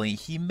 Finally,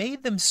 he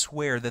made them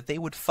swear that they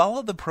would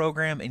follow the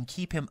program and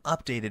keep him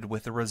updated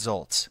with the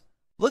results.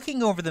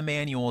 Looking over the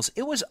manuals,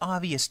 it was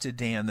obvious to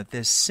Dan that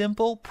this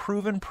simple,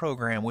 proven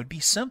program would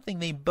be something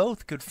they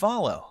both could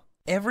follow.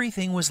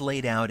 Everything was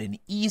laid out in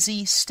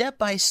easy,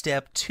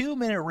 step-by-step,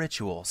 2-minute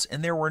rituals,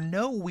 and there were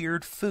no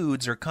weird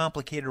foods or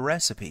complicated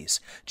recipes,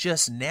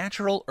 just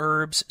natural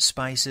herbs,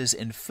 spices,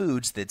 and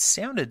foods that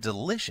sounded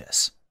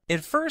delicious.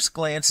 At first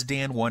glance,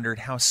 Dan wondered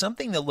how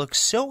something that looked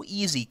so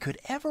easy could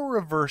ever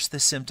reverse the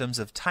symptoms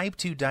of type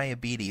 2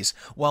 diabetes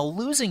while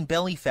losing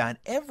belly fat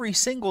every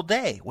single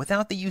day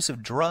without the use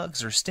of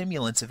drugs or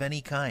stimulants of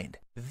any kind.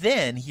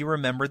 Then he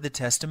remembered the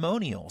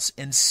testimonials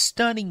and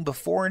stunning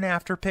before and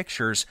after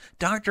pictures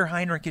Dr.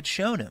 Heinrich had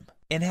shown him,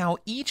 and how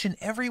each and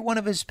every one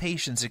of his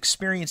patients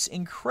experienced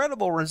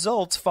incredible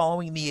results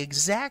following the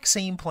exact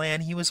same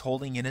plan he was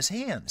holding in his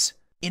hands.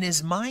 In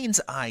his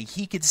mind's eye,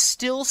 he could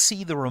still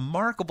see the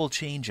remarkable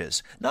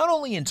changes, not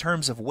only in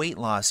terms of weight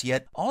loss,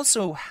 yet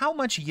also how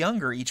much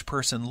younger each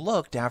person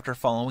looked after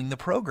following the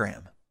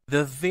program.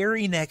 The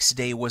very next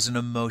day was an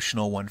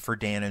emotional one for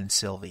Dan and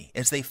Sylvie,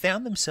 as they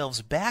found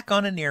themselves back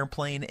on an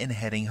airplane and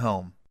heading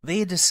home. They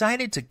had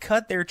decided to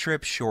cut their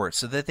trip short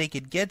so that they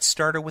could get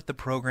started with the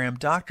program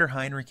Dr.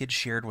 Heinrich had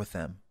shared with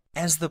them.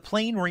 As the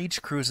plane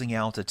reached cruising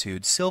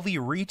altitude, Sylvie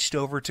reached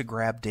over to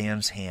grab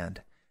Dan's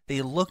hand.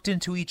 They looked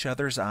into each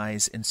other's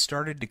eyes and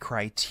started to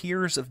cry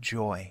tears of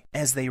joy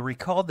as they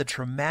recalled the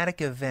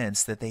traumatic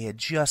events that they had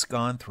just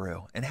gone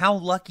through and how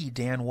lucky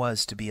Dan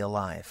was to be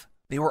alive.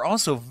 They were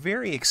also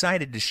very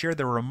excited to share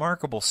their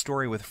remarkable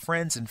story with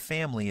friends and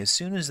family as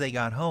soon as they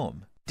got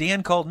home.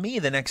 Dan called me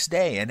the next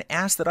day and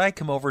asked that I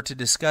come over to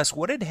discuss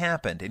what had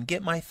happened and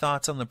get my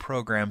thoughts on the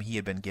program he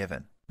had been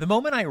given. The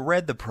moment I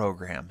read the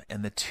program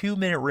and the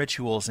 2-minute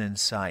rituals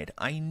inside,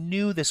 I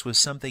knew this was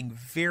something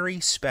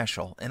very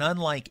special and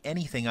unlike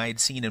anything I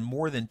had seen in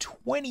more than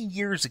 20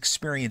 years'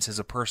 experience as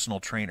a personal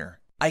trainer.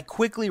 I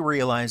quickly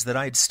realized that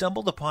I had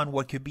stumbled upon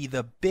what could be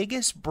the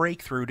biggest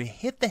breakthrough to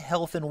hit the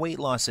health and weight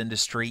loss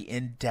industry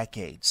in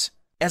decades.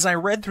 As I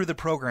read through the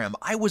program,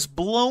 I was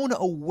blown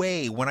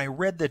away when I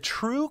read the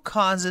true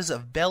causes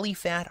of belly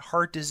fat,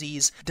 heart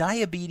disease,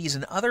 diabetes,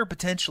 and other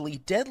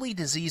potentially deadly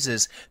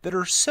diseases that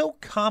are so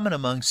common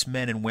amongst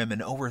men and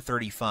women over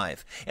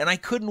 35, and I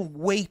couldn't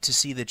wait to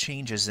see the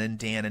changes in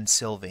Dan and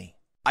Sylvie.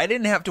 I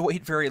didn't have to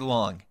wait very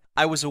long.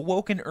 I was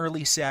awoken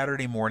early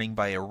Saturday morning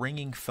by a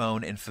ringing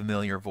phone and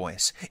familiar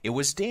voice. It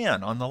was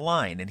Dan on the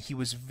line, and he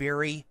was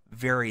very,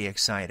 very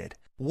excited.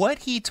 What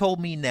he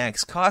told me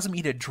next caused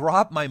me to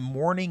drop my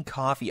morning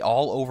coffee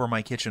all over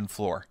my kitchen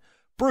floor.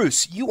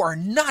 "Bruce, you are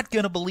not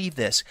going to believe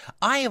this.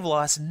 I have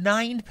lost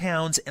 9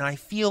 pounds and I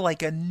feel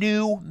like a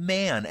new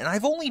man, and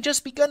I've only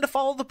just begun to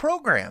follow the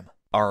program."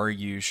 "Are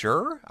you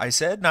sure?" I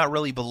said, not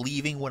really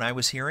believing what I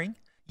was hearing.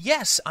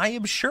 "Yes, I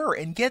am sure,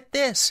 and get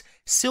this.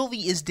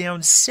 Sylvie is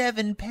down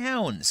 7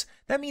 pounds.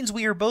 That means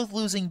we are both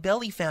losing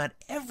belly fat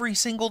every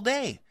single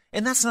day.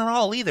 And that's not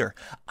all either.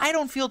 I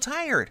don't feel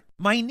tired.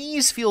 My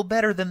knees feel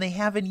better than they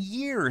have in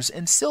years,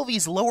 and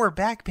Sylvie's lower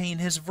back pain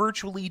has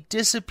virtually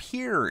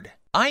disappeared."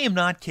 I am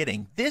not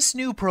kidding. This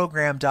new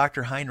program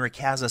Dr. Heinrich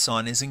has us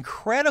on is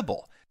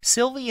incredible.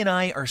 Sylvie and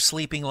I are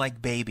sleeping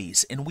like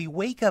babies, and we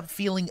wake up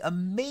feeling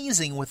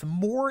amazing with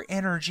more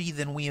energy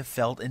than we have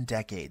felt in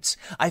decades.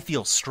 I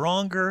feel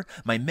stronger,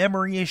 my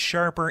memory is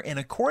sharper, and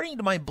according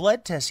to my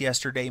blood test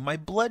yesterday, my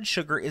blood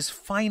sugar is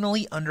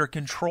finally under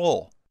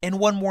control. And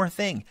one more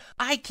thing,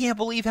 I can't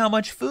believe how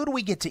much food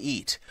we get to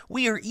eat.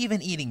 We are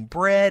even eating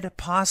bread,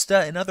 pasta,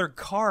 and other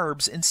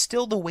carbs, and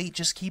still the weight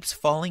just keeps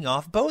falling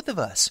off both of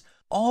us.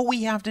 All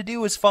we have to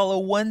do is follow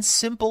one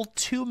simple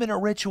 2-minute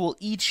ritual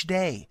each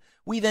day.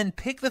 We then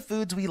pick the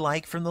foods we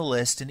like from the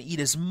list and eat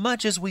as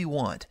much as we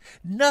want.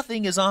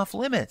 Nothing is off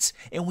limits,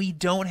 and we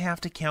don't have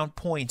to count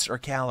points or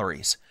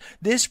calories.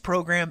 This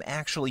program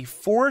actually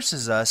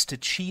forces us to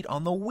cheat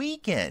on the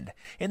weekend,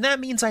 and that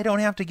means I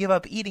don't have to give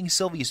up eating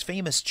Sylvie's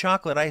famous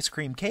chocolate ice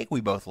cream cake we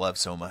both love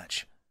so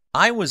much.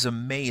 I was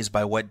amazed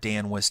by what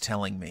Dan was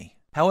telling me.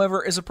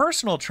 However, as a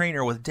personal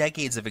trainer with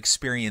decades of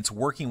experience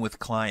working with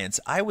clients,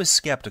 I was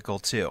skeptical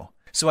too.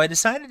 So I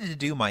decided to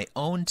do my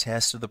own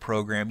test of the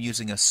program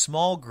using a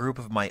small group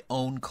of my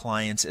own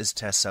clients as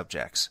test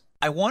subjects.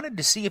 I wanted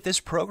to see if this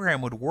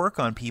program would work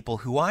on people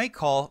who I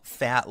call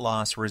fat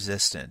loss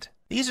resistant.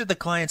 These are the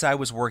clients I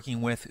was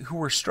working with who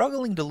were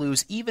struggling to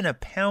lose even a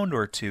pound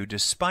or two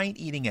despite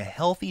eating a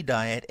healthy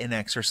diet and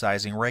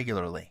exercising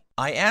regularly.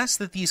 I asked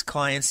that these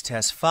clients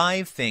test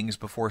 5 things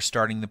before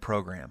starting the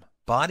program: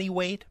 body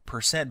weight,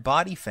 percent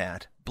body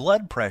fat,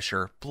 blood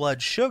pressure,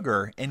 blood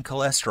sugar, and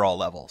cholesterol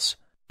levels.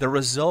 The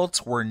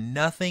results were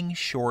nothing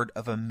short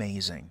of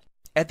amazing.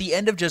 At the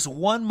end of just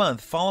 1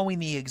 month following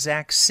the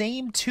exact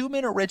same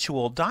 2-minute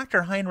ritual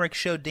Dr. Heinrich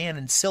showed Dan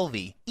and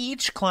Sylvie,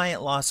 each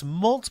client lost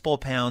multiple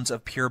pounds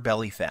of pure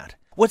belly fat.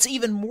 What's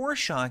even more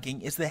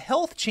shocking is the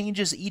health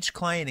changes each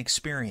client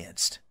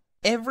experienced.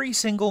 Every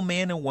single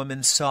man and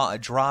woman saw a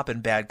drop in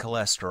bad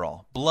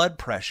cholesterol, blood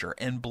pressure,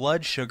 and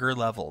blood sugar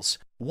levels.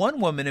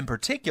 One woman in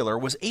particular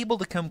was able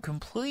to come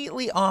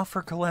completely off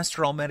her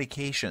cholesterol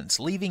medications,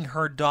 leaving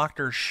her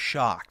doctor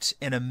shocked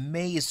and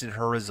amazed at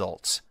her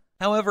results.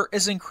 However,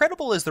 as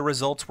incredible as the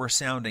results were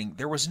sounding,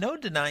 there was no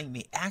denying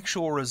the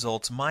actual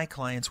results my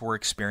clients were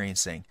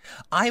experiencing.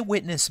 I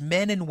witnessed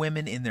men and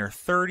women in their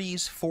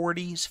 30s,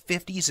 40s,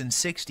 50s, and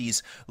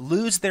 60s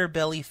lose their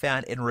belly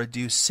fat and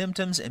reduce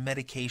symptoms and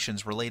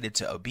medications related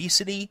to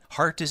obesity,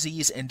 heart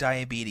disease, and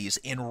diabetes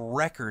in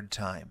record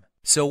time.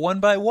 So one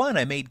by one,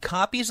 I made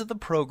copies of the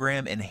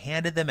program and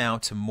handed them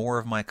out to more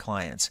of my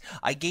clients.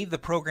 I gave the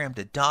program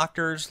to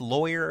doctors,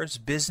 lawyers,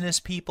 business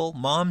people,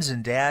 moms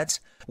and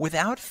dads.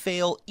 Without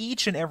fail,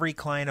 each and every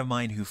client of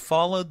mine who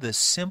followed the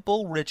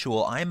simple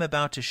ritual I'm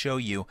about to show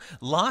you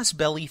lost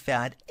belly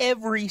fat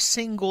every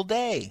single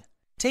day.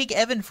 Take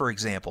Evan, for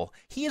example.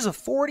 He is a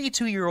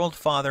 42-year-old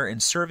father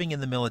and serving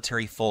in the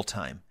military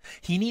full-time.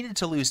 He needed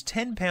to lose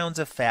 10 pounds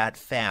of fat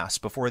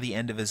fast before the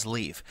end of his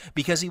leave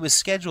because he was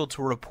scheduled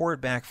to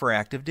report back for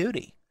active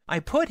duty. I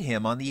put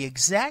him on the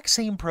exact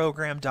same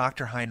program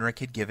Dr. Heinrich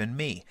had given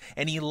me,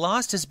 and he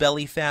lost his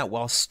belly fat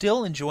while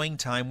still enjoying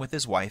time with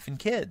his wife and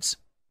kids.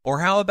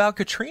 Or how about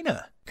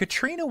Katrina?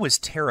 Katrina was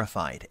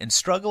terrified and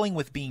struggling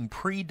with being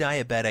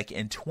pre-diabetic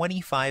and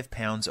 25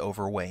 pounds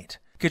overweight.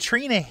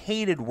 Katrina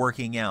hated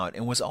working out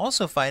and was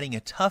also fighting a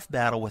tough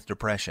battle with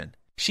depression.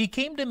 She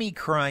came to me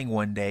crying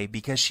one day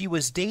because she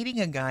was dating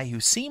a guy who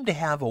seemed to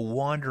have a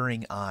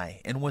wandering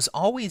eye and was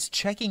always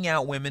checking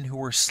out women who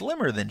were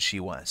slimmer than she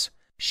was.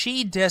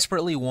 She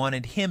desperately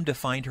wanted him to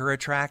find her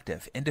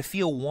attractive and to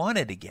feel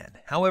wanted again.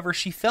 However,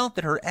 she felt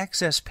that her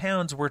excess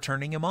pounds were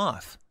turning him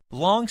off.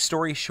 Long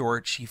story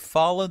short, she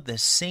followed the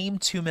same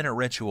 2-minute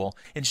ritual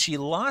and she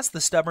lost the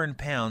stubborn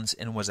pounds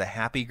and was a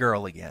happy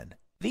girl again.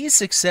 These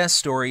success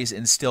stories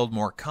instilled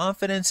more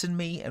confidence in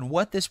me and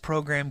what this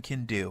program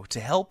can do to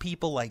help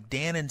people like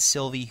Dan and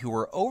Sylvie who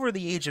are over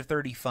the age of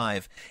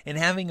 35 and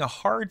having a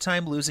hard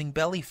time losing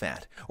belly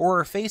fat or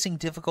are facing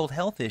difficult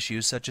health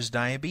issues such as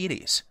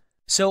diabetes.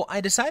 So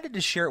I decided to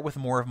share it with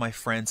more of my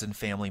friends and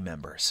family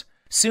members.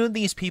 Soon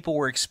these people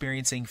were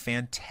experiencing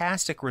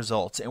fantastic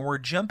results and were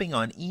jumping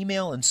on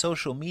email and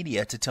social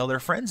media to tell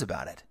their friends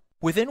about it.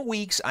 Within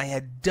weeks, I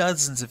had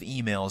dozens of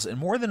emails and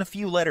more than a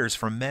few letters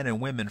from men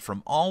and women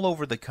from all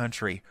over the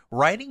country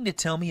writing to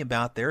tell me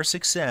about their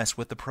success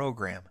with the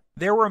program.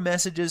 There were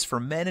messages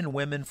from men and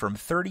women from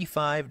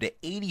 35 to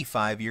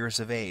 85 years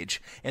of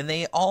age, and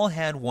they all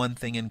had one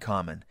thing in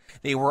common.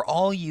 They were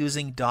all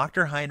using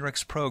Dr.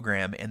 Heinrich's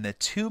program, and the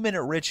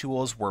 2-minute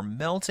rituals were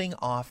melting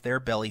off their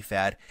belly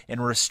fat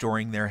and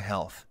restoring their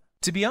health.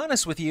 To be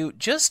honest with you,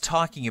 just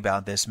talking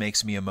about this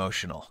makes me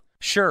emotional.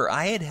 Sure,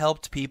 I had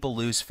helped people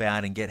lose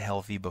fat and get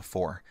healthy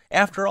before.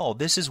 After all,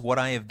 this is what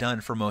I have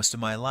done for most of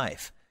my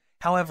life.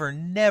 However,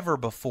 never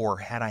before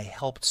had I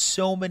helped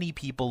so many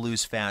people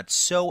lose fat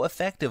so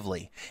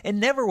effectively, and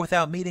never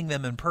without meeting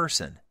them in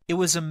person. It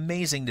was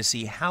amazing to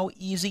see how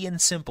easy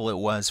and simple it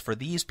was for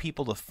these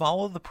people to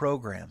follow the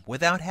program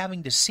without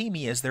having to see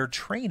me as their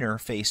trainer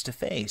face to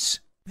face.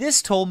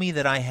 This told me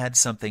that I had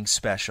something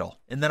special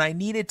and that I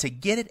needed to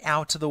get it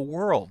out to the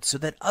world so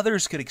that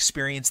others could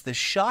experience the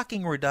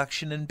shocking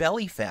reduction in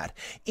belly fat,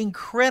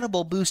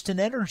 incredible boost in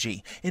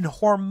energy, and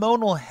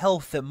hormonal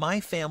health that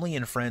my family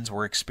and friends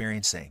were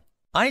experiencing.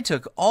 I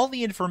took all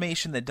the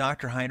information that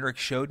Dr. Heinrich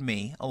showed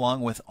me,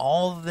 along with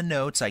all of the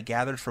notes I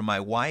gathered from my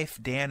wife,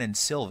 Dan, and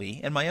Sylvie,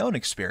 and my own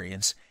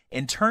experience,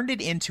 and turned it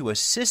into a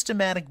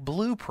systematic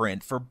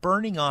blueprint for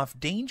burning off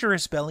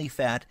dangerous belly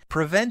fat,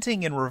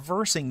 preventing and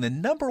reversing the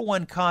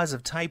 #1 cause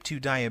of type 2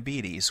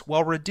 diabetes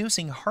while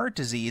reducing heart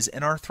disease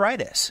and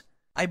arthritis.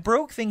 I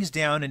broke things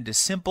down into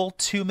simple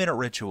 2-minute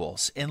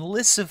rituals and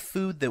lists of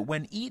food that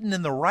when eaten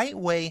in the right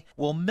way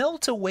will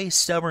melt away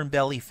stubborn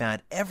belly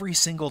fat every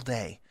single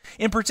day.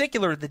 In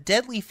particular, the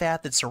deadly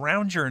fat that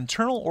surrounds your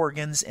internal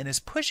organs and is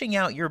pushing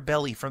out your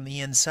belly from the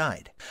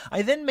inside.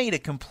 I then made a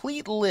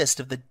complete list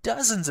of the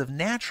dozens of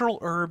natural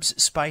herbs,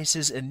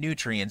 spices, and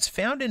nutrients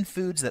found in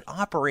foods that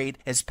operate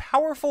as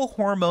powerful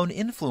hormone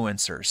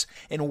influencers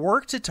and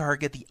work to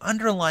target the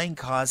underlying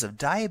cause of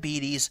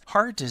diabetes,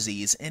 heart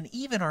disease, and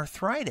even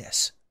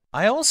arthritis.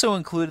 I also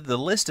included the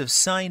list of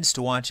signs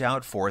to watch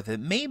out for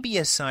that may be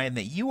a sign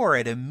that you are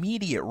at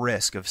immediate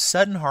risk of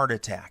sudden heart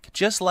attack,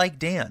 just like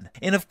Dan.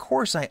 And of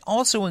course, I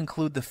also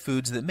include the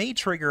foods that may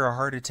trigger a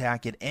heart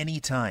attack at any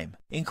time,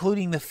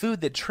 including the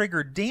food that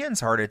triggered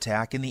Dan's heart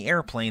attack in the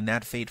airplane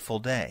that fateful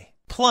day.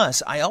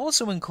 Plus, I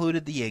also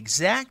included the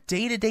exact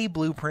day-to-day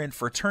blueprint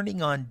for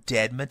turning on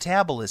dead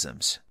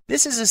metabolisms.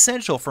 This is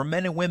essential for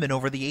men and women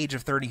over the age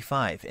of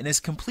 35 and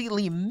is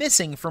completely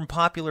missing from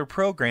popular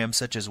programs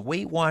such as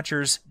Weight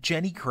Watchers,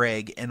 Jenny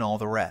Craig, and all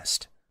the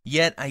rest.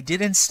 Yet, I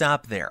didn't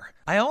stop there.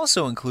 I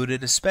also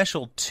included a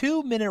special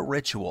 2-minute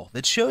ritual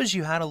that shows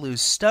you how to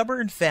lose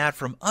stubborn fat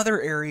from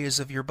other areas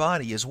of your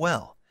body as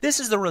well. This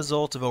is the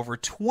result of over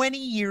 20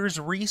 years'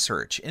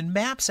 research and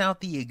maps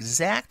out the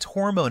exact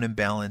hormone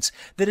imbalance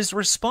that is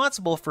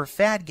responsible for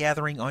fat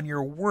gathering on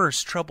your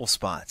worst trouble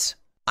spots.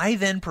 I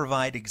then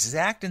provide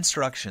exact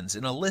instructions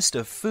in a list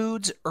of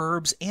foods,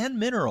 herbs, and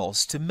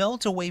minerals to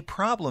melt away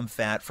problem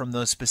fat from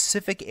those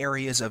specific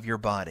areas of your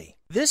body.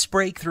 This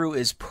breakthrough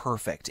is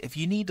perfect if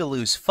you need to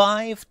lose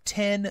 5,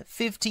 10,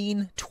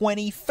 15,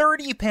 20,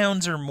 30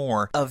 pounds or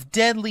more of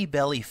deadly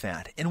belly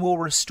fat and will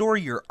restore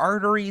your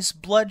arteries,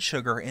 blood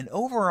sugar, and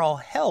overall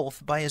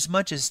health by as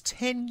much as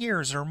 10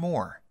 years or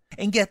more.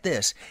 And get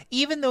this,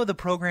 even though the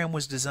program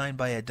was designed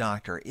by a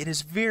doctor, it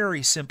is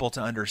very simple to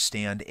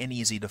understand and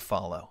easy to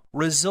follow.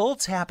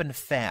 Results happen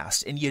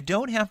fast, and you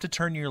don't have to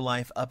turn your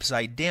life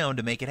upside down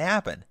to make it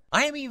happen.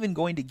 I am even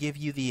going to give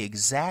you the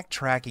exact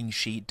tracking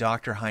sheet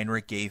Dr.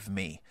 Heinrich gave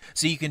me,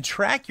 so you can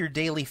track your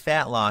daily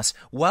fat loss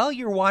while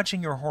you're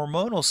watching your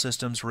hormonal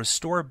systems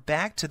restore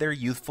back to their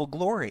youthful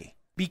glory.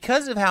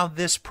 Because of how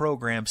this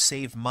program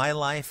saved my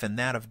life and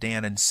that of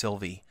Dan and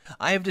Sylvie,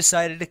 I have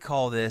decided to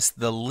call this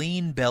the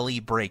Lean Belly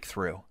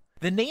Breakthrough.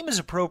 The name is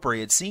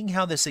appropriate seeing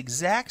how this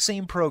exact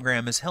same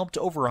program has helped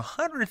over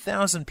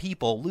 100,000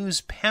 people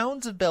lose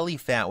pounds of belly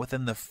fat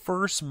within the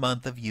first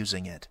month of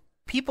using it.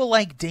 People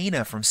like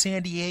Dana from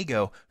San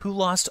Diego, who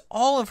lost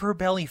all of her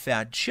belly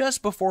fat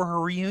just before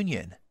her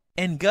reunion,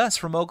 and Gus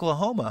from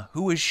Oklahoma,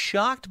 who was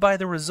shocked by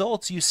the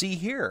results you see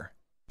here.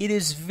 It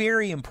is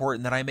very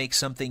important that I make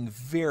something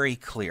very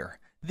clear.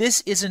 This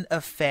isn't a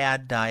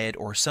fad diet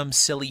or some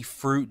silly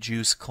fruit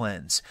juice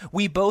cleanse.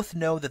 We both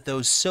know that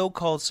those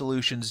so-called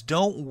solutions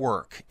don't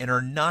work and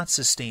are not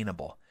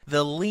sustainable.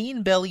 The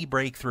Lean Belly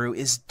Breakthrough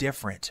is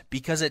different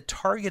because it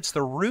targets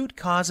the root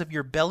cause of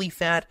your belly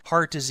fat,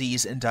 heart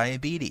disease, and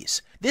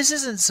diabetes. This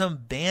isn't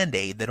some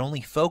band-aid that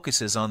only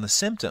focuses on the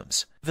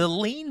symptoms. The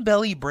Lean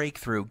Belly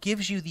Breakthrough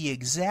gives you the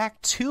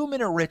exact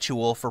 2-minute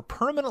ritual for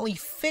permanently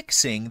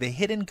fixing the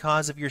hidden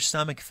cause of your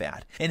stomach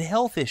fat and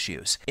health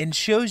issues, and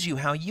shows you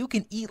how you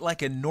can eat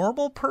like a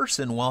normal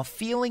person while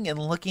feeling and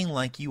looking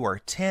like you are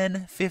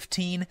 10,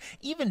 15,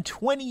 even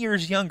 20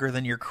 years younger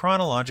than your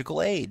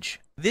chronological age.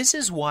 This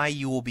is why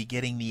you will be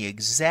getting the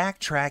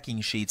exact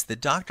tracking sheets that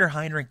Dr.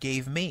 Heinrich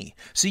gave me,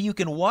 so you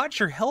can watch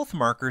your health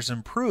markers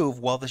improve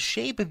while the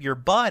shape of your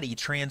body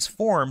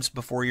transforms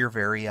before your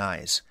very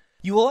eyes.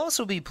 You will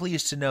also be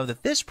pleased to know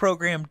that this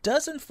program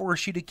doesn't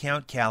force you to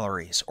count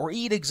calories or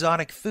eat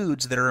exotic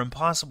foods that are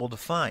impossible to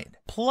find.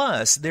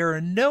 Plus, there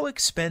are no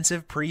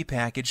expensive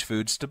pre-packaged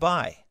foods to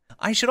buy.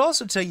 I should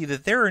also tell you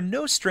that there are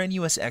no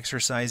strenuous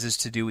exercises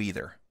to do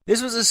either.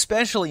 This was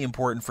especially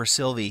important for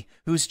Sylvie,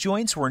 whose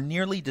joints were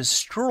nearly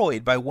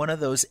destroyed by one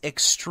of those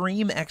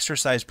extreme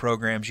exercise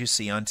programs you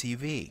see on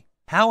TV.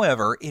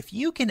 However, if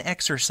you can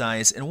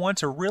exercise and want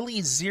to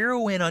really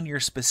zero in on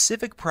your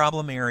specific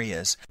problem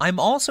areas,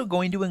 I'm also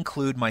going to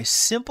include my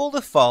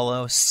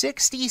simple-to-follow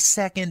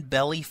 60-second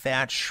belly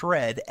fat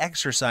shred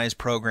exercise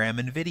program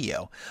and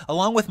video,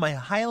 along with my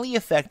highly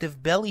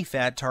effective belly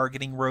fat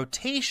targeting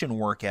rotation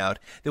workout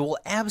that will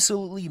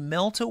absolutely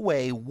melt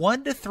away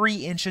 1 to 3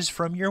 inches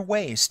from your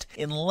waist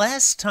in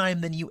less time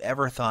than you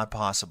ever thought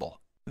possible.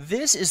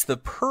 This is the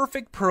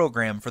perfect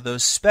program for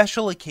those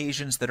special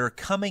occasions that are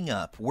coming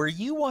up where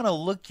you want to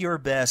look your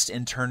best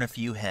and turn a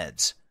few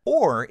heads.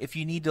 Or if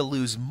you need to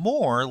lose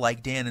more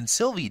like Dan and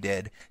Sylvie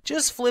did,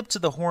 just flip to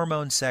the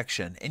hormone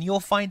section and you'll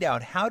find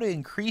out how to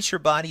increase your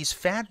body's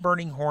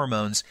fat-burning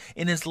hormones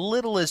in as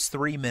little as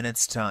 3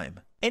 minutes time.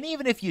 And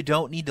even if you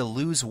don't need to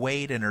lose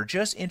weight and are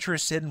just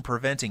interested in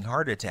preventing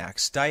heart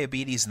attacks,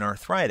 diabetes, and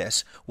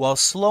arthritis, while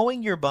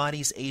slowing your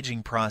body's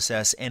aging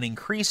process and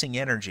increasing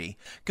energy,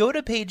 go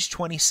to page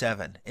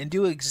 27 and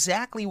do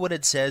exactly what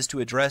it says to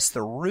address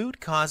the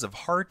root cause of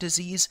heart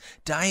disease,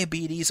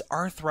 diabetes,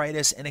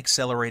 arthritis, and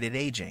accelerated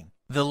aging.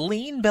 The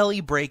Lean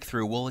Belly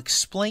Breakthrough will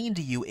explain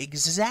to you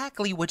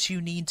exactly what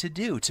you need to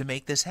do to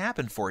make this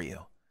happen for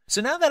you. So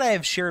now that I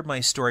have shared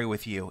my story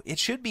with you, it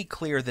should be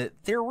clear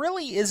that there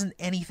really isn't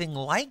anything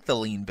like the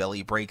Lean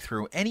Belly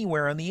Breakthrough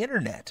anywhere on the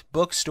internet,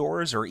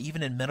 bookstores, or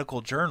even in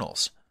medical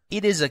journals.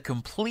 It is a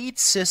complete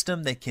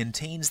system that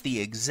contains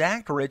the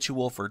exact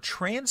ritual for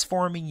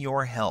transforming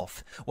your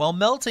health while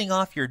melting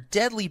off your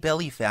deadly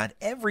belly fat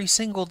every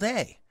single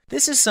day.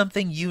 This is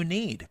something you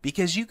need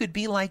because you could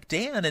be like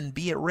Dan and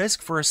be at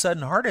risk for a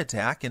sudden heart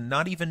attack and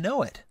not even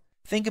know it.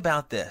 Think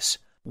about this.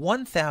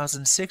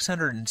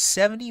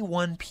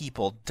 1,671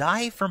 people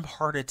die from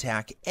heart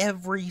attack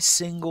every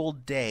single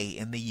day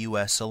in the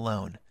U.S.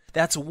 alone.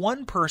 That's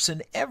one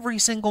person every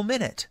single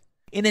minute.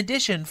 In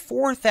addition,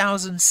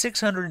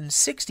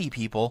 4,660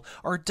 people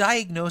are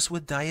diagnosed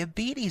with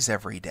diabetes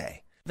every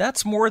day.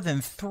 That's more than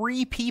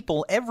 3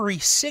 people every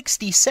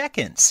 60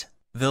 seconds.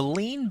 The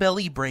Lean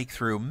Belly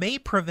Breakthrough may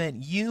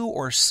prevent you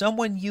or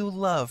someone you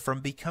love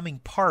from becoming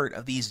part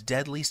of these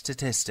deadly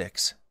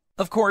statistics.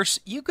 Of course,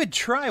 you could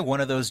try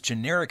one of those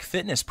generic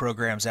fitness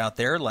programs out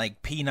there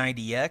like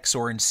P90X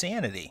or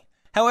Insanity.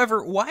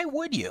 However, why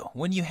would you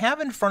when you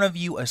have in front of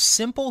you a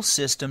simple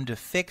system to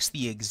fix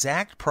the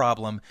exact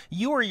problem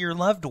you or your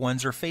loved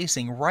ones are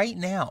facing right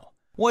now?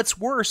 What's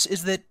worse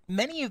is that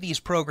many of these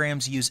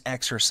programs use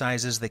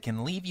exercises that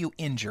can leave you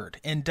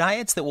injured and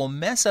diets that will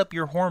mess up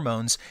your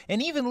hormones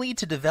and even lead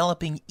to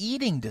developing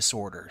eating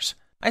disorders.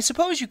 I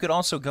suppose you could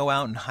also go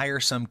out and hire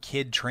some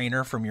kid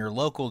trainer from your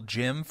local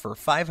gym for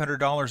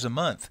 $500 a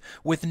month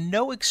with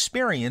no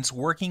experience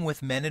working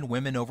with men and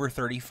women over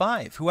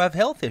 35 who have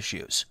health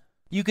issues.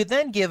 You could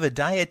then give a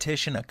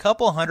dietitian a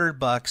couple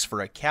 $100 for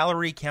a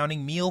calorie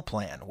counting meal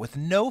plan with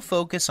no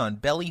focus on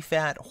belly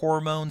fat,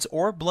 hormones,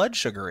 or blood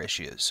sugar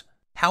issues.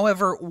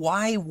 However,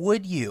 why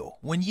would you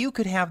when you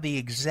could have the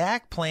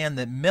exact plan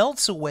that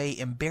melts away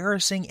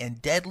embarrassing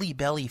and deadly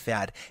belly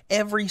fat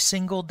every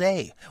single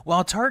day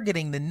while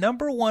targeting the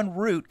 #1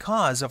 root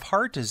cause of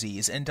heart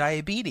disease and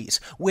diabetes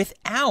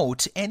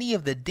without any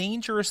of the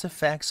dangerous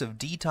effects of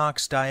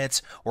detox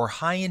diets or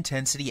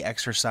high-intensity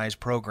exercise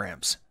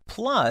programs?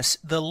 Plus,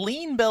 the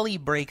Lean Belly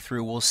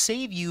Breakthrough will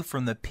save you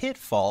from the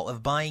pitfall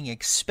of buying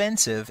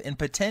expensive and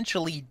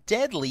potentially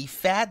deadly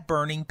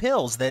fat-burning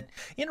pills that,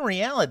 in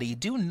reality,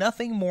 do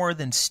nothing more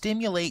than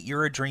stimulate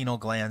your adrenal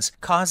glands,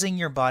 causing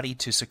your body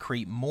to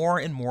secrete more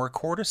and more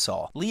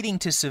cortisol, leading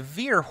to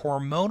severe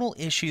hormonal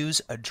issues,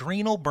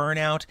 adrenal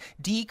burnout,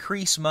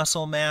 decreased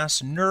muscle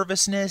mass,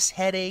 nervousness,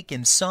 headache,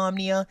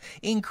 insomnia,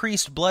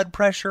 increased blood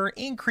pressure,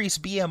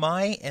 increased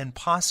BMI, and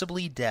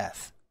possibly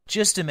death.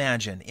 Just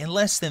imagine, in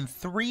less than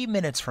 3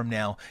 minutes from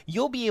now,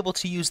 you'll be able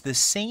to use the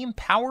same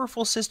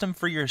powerful system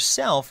for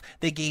yourself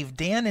that gave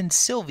Dan and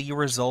Sylvie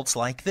results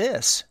like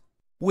this.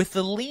 With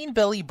the Lean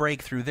Belly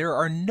Breakthrough, there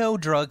are no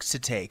drugs to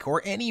take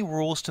or any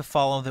rules to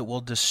follow that will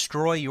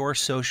destroy your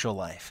social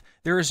life.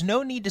 There is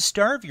no need to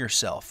starve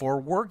yourself or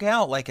work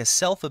out like a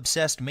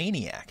self-obsessed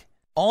maniac.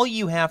 All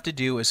you have to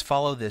do is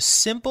follow this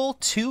simple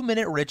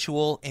 2-minute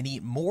ritual and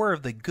eat more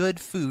of the good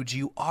foods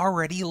you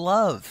already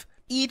love.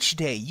 Each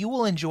day, you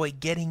will enjoy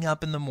getting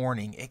up in the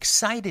morning,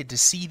 excited to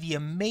see the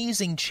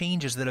amazing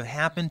changes that have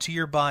happened to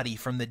your body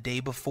from the day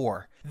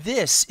before.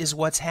 This is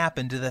what's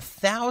happened to the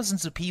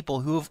thousands of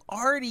people who have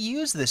already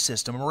used this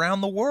system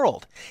around the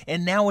world.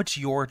 And now it's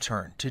your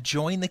turn to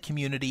join the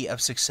community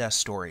of success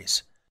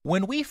stories.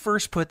 When we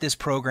first put this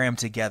program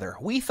together,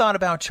 we thought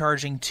about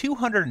charging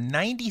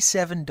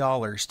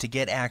 $297 to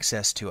get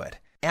access to it.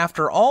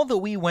 After all that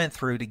we went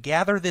through to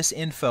gather this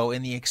info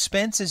and the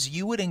expenses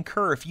you would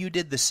incur if you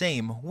did the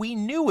same, we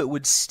knew it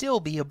would still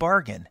be a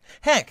bargain.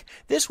 Heck,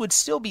 this would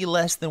still be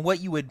less than what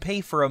you would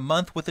pay for a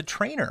month with a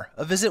trainer,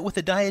 a visit with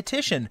a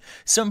dietitian,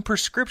 some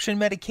prescription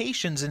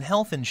medications, and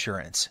health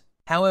insurance.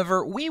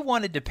 However, we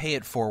wanted to pay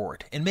it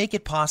forward and make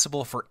it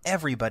possible for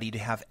everybody to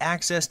have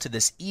access to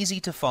this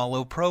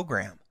easy-to-follow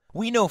program.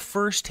 We know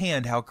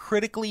firsthand how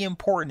critically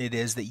important it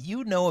is that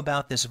you know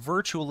about this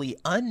virtually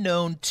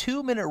unknown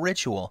 2-minute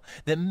ritual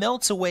that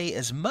melts away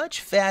as much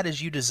fat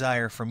as you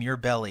desire from your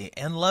belly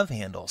and love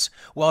handles,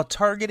 while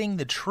targeting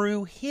the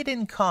true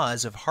hidden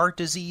cause of heart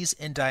disease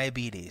and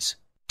diabetes.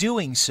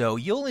 Doing so,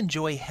 you'll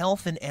enjoy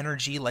health and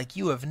energy like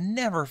you have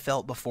never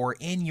felt before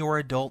in your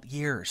adult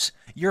years.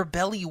 Your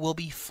belly will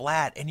be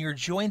flat and your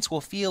joints will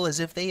feel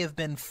as if they have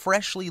been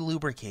freshly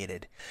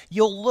lubricated.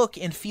 You'll look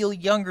and feel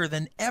younger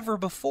than ever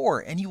before,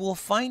 and you will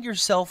find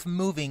yourself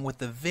moving with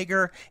the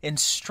vigor and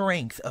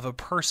strength of a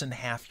person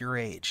half your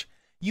age.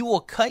 You will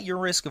cut your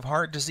risk of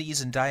heart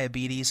disease and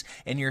diabetes,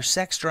 and your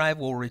sex drive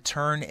will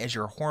return as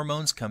your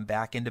hormones come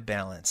back into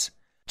balance.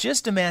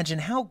 Just imagine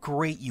how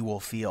great you will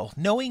feel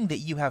knowing that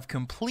you have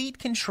complete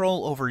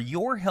control over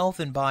your health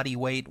and body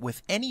weight,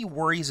 with any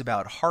worries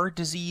about heart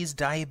disease,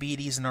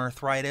 diabetes, and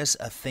arthritis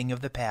a thing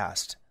of the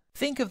past.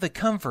 Think of the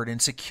comfort and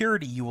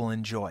security you will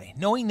enjoy,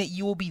 knowing that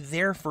you will be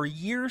there for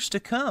years to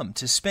come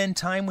to spend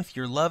time with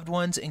your loved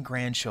ones and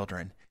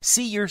grandchildren.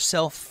 See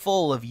yourself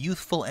full of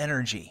youthful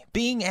energy,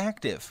 being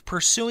active,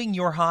 pursuing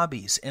your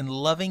hobbies, and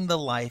loving the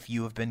life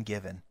you have been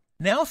given.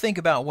 Now think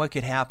about what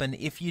could happen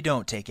if you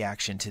don't take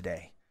action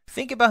today.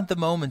 Think about the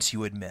moments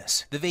you would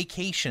miss, the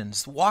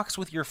vacations, walks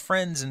with your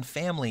friends and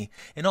family,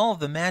 and all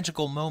of the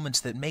magical moments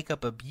that make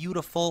up a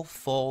beautiful,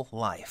 full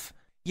life.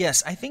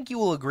 Yes, I think you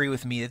will agree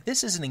with me that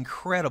this is an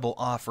incredible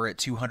offer at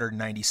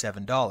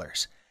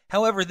 $297.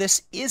 However,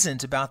 this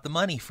isn't about the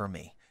money for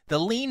me. The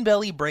Lean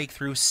Belly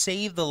Breakthrough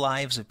saved the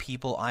lives of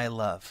people I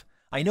love.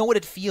 I know what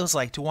it feels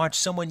like to watch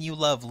someone you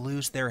love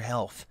lose their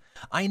health.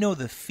 I know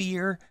the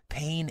fear,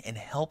 pain, and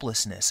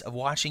helplessness of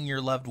watching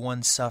your loved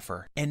ones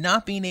suffer and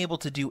not being able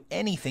to do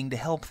anything to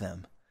help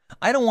them.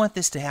 I don't want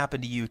this to happen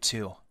to you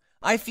too.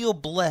 I feel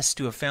blessed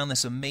to have found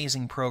this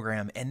amazing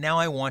program, and now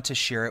I want to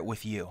share it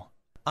with you.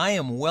 I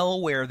am well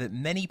aware that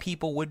many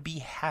people would be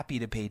happy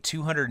to pay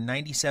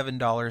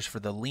 $297 for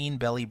the Lean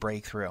Belly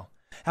Breakthrough.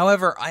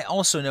 However, I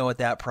also know at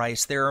that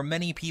price there are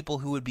many people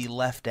who would be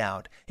left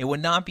out and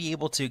would not be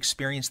able to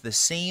experience the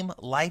same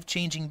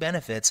life-changing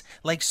benefits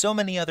like so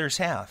many others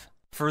have.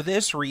 For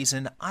this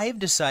reason, I've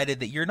decided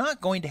that you're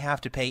not going to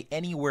have to pay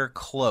anywhere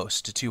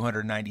close to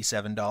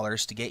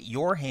 $297 to get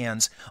your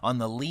hands on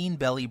the Lean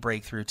Belly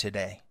Breakthrough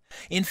today.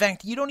 In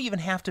fact, you don't even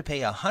have to pay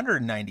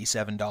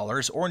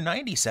 $197 or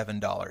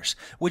 $97,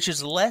 which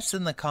is less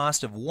than the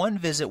cost of one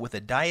visit with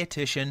a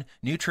dietitian,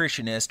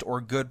 nutritionist,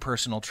 or good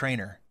personal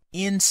trainer.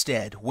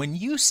 Instead, when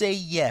you say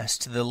yes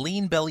to the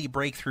Lean Belly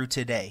Breakthrough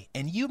today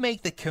and you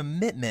make the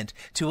commitment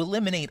to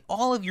eliminate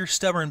all of your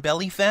stubborn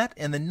belly fat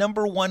and the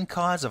 #1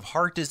 cause of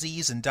heart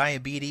disease and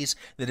diabetes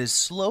that is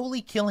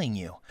slowly killing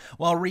you,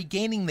 while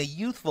regaining the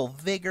youthful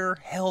vigor,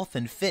 health,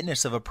 and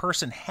fitness of a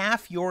person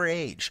half your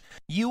age,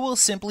 you will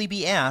simply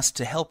be asked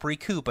to help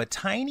recoup a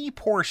tiny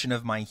portion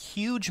of my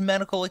huge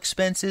medical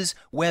expenses,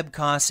 web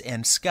costs,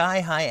 and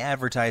sky-high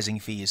advertising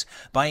fees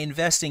by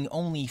investing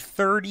only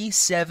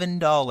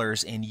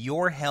 $37 in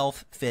your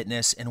health,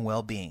 fitness, and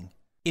well-being.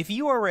 If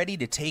you are ready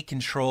to take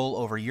control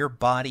over your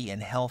body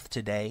and health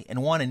today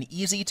and want an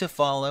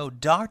easy-to-follow,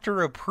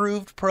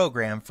 doctor-approved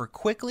program for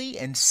quickly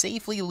and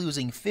safely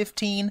losing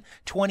 15,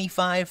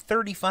 25,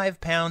 35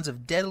 pounds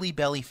of deadly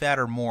belly fat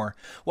or more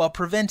while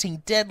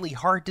preventing deadly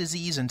heart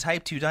disease and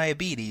type 2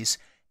 diabetes,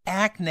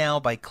 act now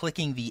by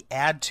clicking the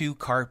Add to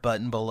Cart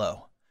button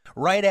below.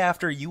 Right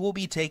after, you will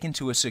be taken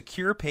to a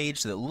secure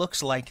page that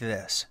looks like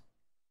this.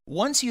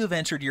 Once you have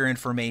entered your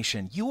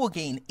information, you will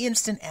gain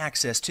instant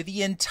access to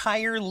the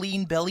entire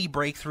Lean Belly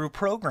Breakthrough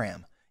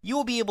program. You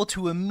will be able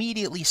to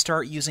immediately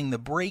start using the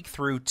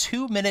breakthrough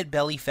 2-minute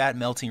belly fat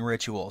melting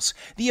rituals,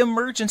 the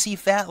emergency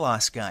fat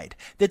loss guide,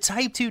 the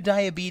type 2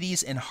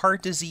 diabetes and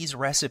heart disease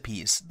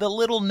recipes, the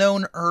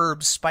little-known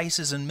herbs,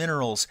 spices, and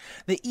minerals,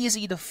 the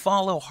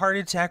easy-to-follow heart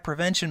attack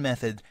prevention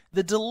method,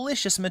 the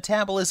delicious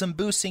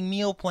metabolism-boosting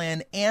meal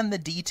plan, and the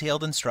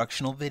detailed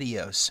instructional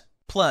videos.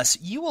 Plus,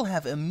 you will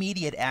have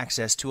immediate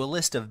access to a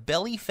list of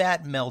belly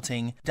fat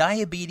melting,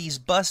 diabetes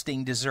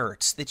busting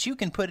desserts that you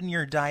can put in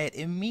your diet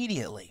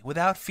immediately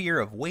without fear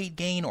of weight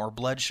gain or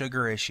blood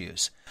sugar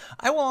issues.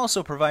 I will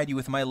also provide you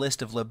with my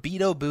list of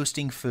libido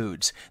boosting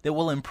foods that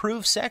will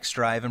improve sex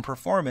drive and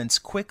performance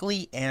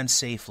quickly and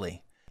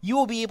safely. You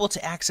will be able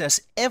to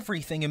access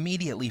everything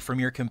immediately from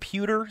your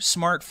computer,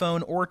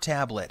 smartphone, or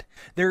tablet.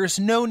 There is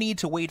no need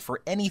to wait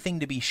for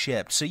anything to be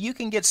shipped, so you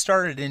can get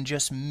started in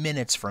just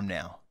minutes from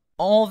now.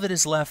 All that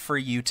is left for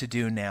you to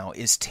do now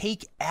is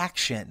take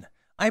action.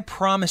 I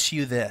promise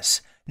you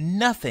this,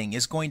 nothing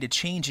is going to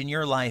change in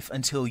your life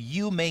until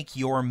you make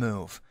your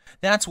move.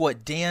 That's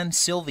what Dan,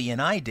 Sylvie, and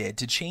I did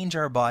to change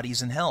our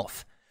bodies and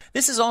health.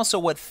 This is also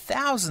what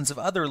thousands of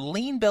other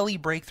lean belly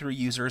breakthrough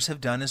users have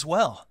done as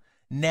well.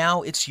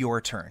 Now it's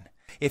your turn.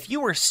 If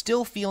you are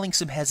still feeling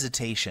some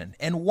hesitation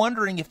and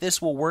wondering if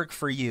this will work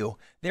for you,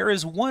 there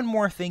is one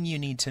more thing you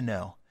need to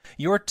know.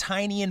 Your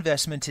tiny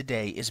investment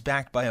today is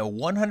backed by a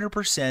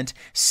 100%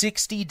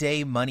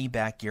 60-day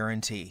money-back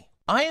guarantee.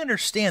 I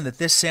understand that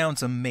this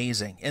sounds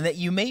amazing and that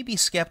you may be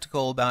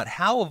skeptical about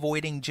how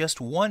avoiding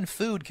just one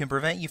food can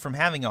prevent you from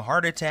having a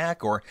heart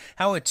attack, or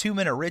how a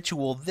 2-minute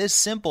ritual this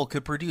simple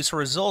could produce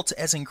results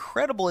as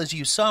incredible as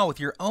you saw with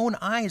your own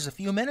eyes a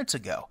few minutes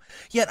ago.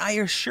 Yet I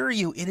assure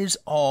you it is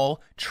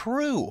all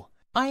true.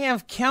 I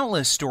have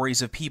countless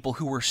stories of people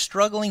who were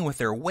struggling with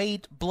their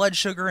weight, blood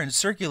sugar, and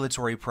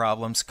circulatory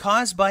problems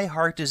caused by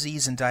heart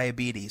disease and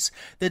diabetes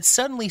that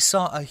suddenly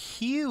saw a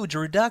huge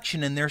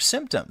reduction in their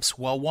symptoms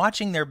while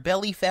watching their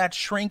belly fat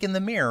shrink in the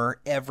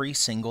mirror every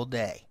single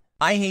day.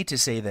 I hate to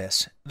say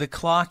this, the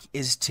clock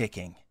is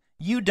ticking.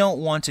 You don't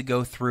want to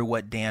go through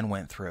what Dan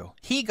went through.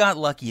 He got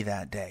lucky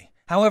that day.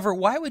 However,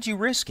 why would you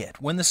risk it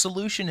when the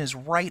solution is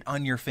right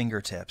on your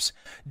fingertips?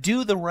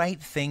 Do the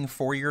right thing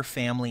for your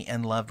family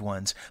and loved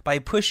ones by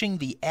pushing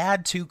the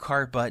Add to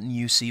Cart button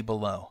you see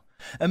below.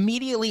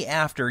 Immediately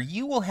after,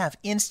 you will have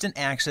instant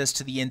access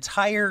to the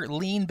entire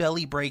Lean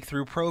Belly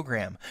Breakthrough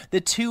program,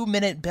 the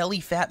 2-minute belly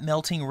fat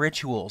melting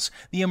rituals,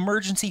 the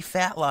emergency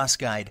fat loss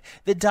guide,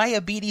 the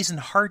diabetes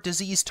and heart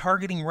disease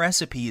targeting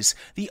recipes,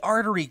 the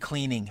artery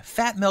cleaning,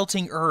 fat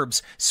melting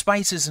herbs,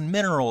 spices and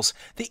minerals,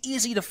 the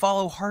easy to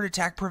follow heart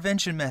attack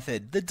prevention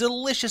method, the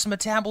delicious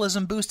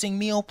metabolism boosting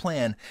meal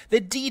plan, the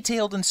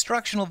detailed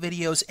instructional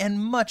videos, and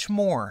much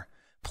more.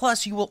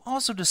 Plus, you will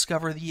also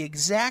discover the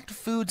exact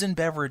foods and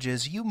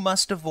beverages you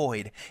must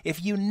avoid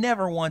if you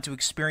never want to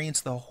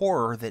experience the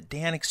horror that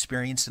Dan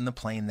experienced in the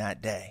plane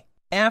that day.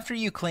 After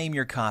you claim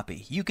your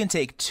copy, you can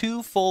take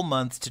 2 full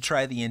months to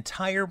try the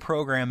entire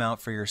program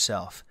out for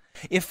yourself.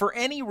 If for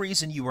any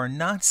reason you are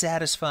not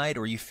satisfied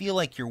or you feel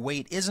like your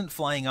weight isn't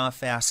flying off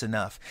fast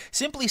enough,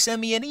 simply send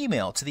me an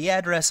email to the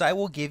address I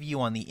will give you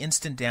on the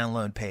instant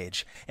download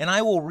page, and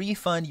I will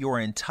refund your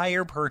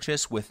entire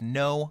purchase with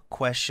no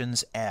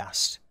questions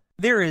asked.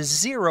 There is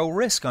zero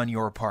risk on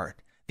your part.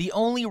 The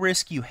only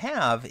risk you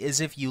have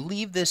is if you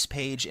leave this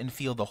page and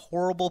feel the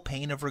horrible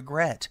pain of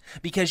regret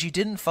because you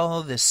didn't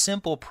follow this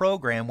simple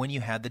program when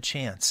you had the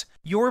chance.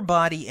 Your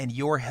body and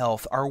your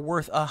health are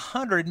worth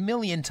 100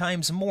 million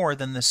times more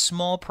than the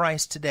small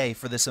price today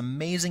for this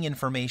amazing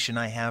information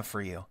I have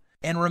for you.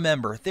 And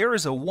remember, there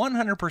is a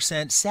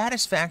 100%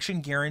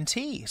 satisfaction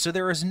guarantee, so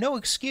there is no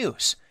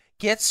excuse.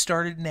 Get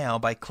started now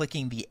by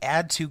clicking the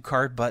Add to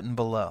Cart button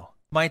below.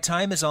 My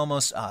time is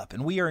almost up,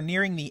 and we are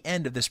nearing the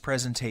end of this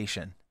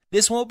presentation.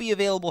 This won't be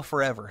available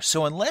forever,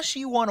 so unless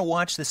you want to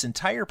watch this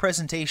entire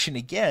presentation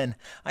again,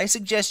 I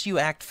suggest you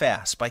act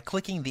fast by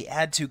clicking the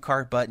Add to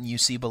Cart button you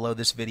see below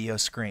this video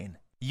screen.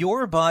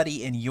 Your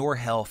body and your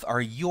health are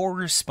your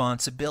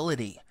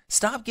responsibility.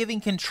 Stop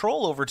giving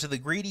control over to the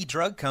greedy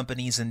drug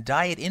companies and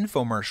diet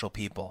infomercial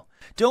people.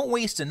 Don't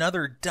waste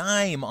another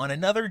dime on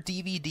another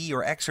DVD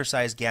or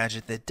exercise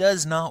gadget that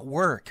does not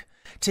work.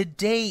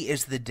 Today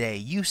is the day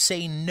you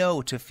say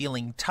no to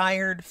feeling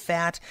tired,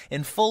 fat,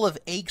 and full of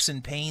aches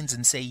and pains,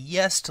 and say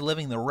yes to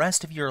living the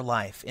rest of your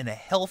life in a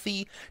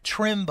healthy,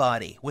 trim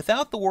body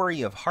without the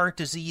worry of heart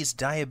disease,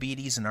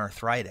 diabetes, and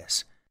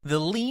arthritis. The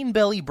Lean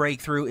Belly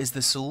Breakthrough is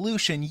the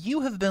solution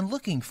you have been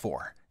looking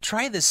for.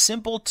 Try the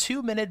simple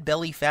 2-minute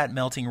belly fat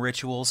melting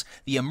rituals,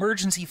 the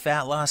emergency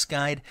fat loss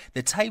guide,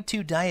 the type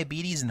 2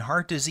 diabetes and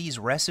heart disease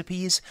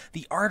recipes,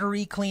 the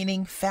artery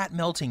cleaning, fat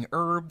melting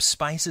herbs,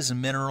 spices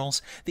and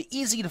minerals, the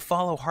easy to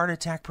follow heart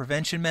attack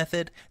prevention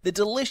method, the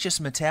delicious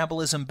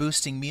metabolism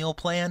boosting meal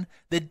plan,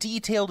 the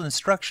detailed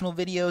instructional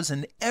videos,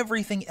 and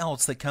everything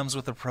else that comes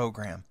with the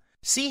program.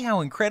 See how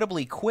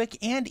incredibly quick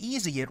and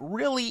easy it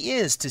really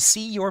is to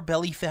see your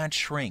belly fat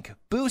shrink,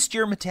 boost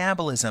your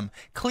metabolism,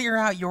 clear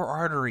out your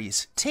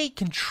arteries, take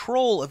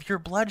control of your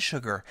blood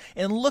sugar,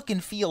 and look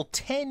and feel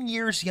 10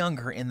 years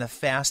younger in the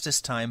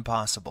fastest time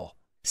possible.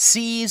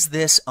 Seize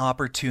this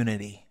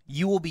opportunity.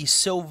 You will be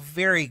so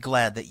very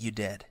glad that you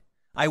did.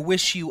 I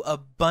wish you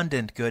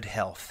abundant good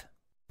health.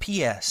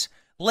 P.S.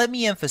 Let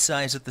me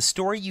emphasize that the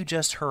story you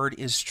just heard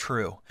is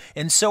true,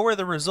 and so are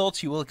the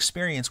results you will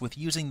experience with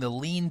using the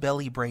Lean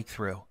Belly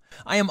Breakthrough.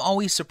 I am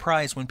always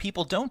surprised when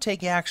people don't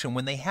take action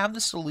when they have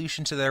the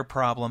solution to their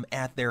problem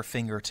at their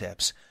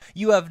fingertips.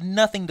 You have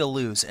nothing to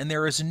lose, and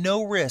there is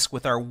no risk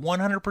with our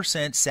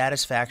 100%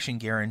 satisfaction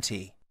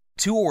guarantee.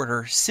 To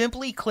order,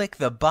 simply click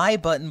the Buy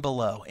button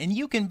below, and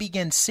you can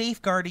begin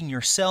safeguarding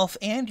yourself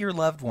and your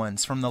loved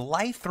ones from the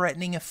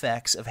life-threatening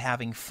effects of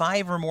having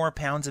 5 or more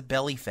pounds of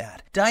belly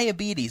fat,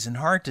 diabetes, and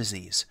heart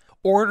disease.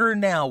 Order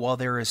now while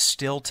there is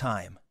still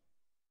time.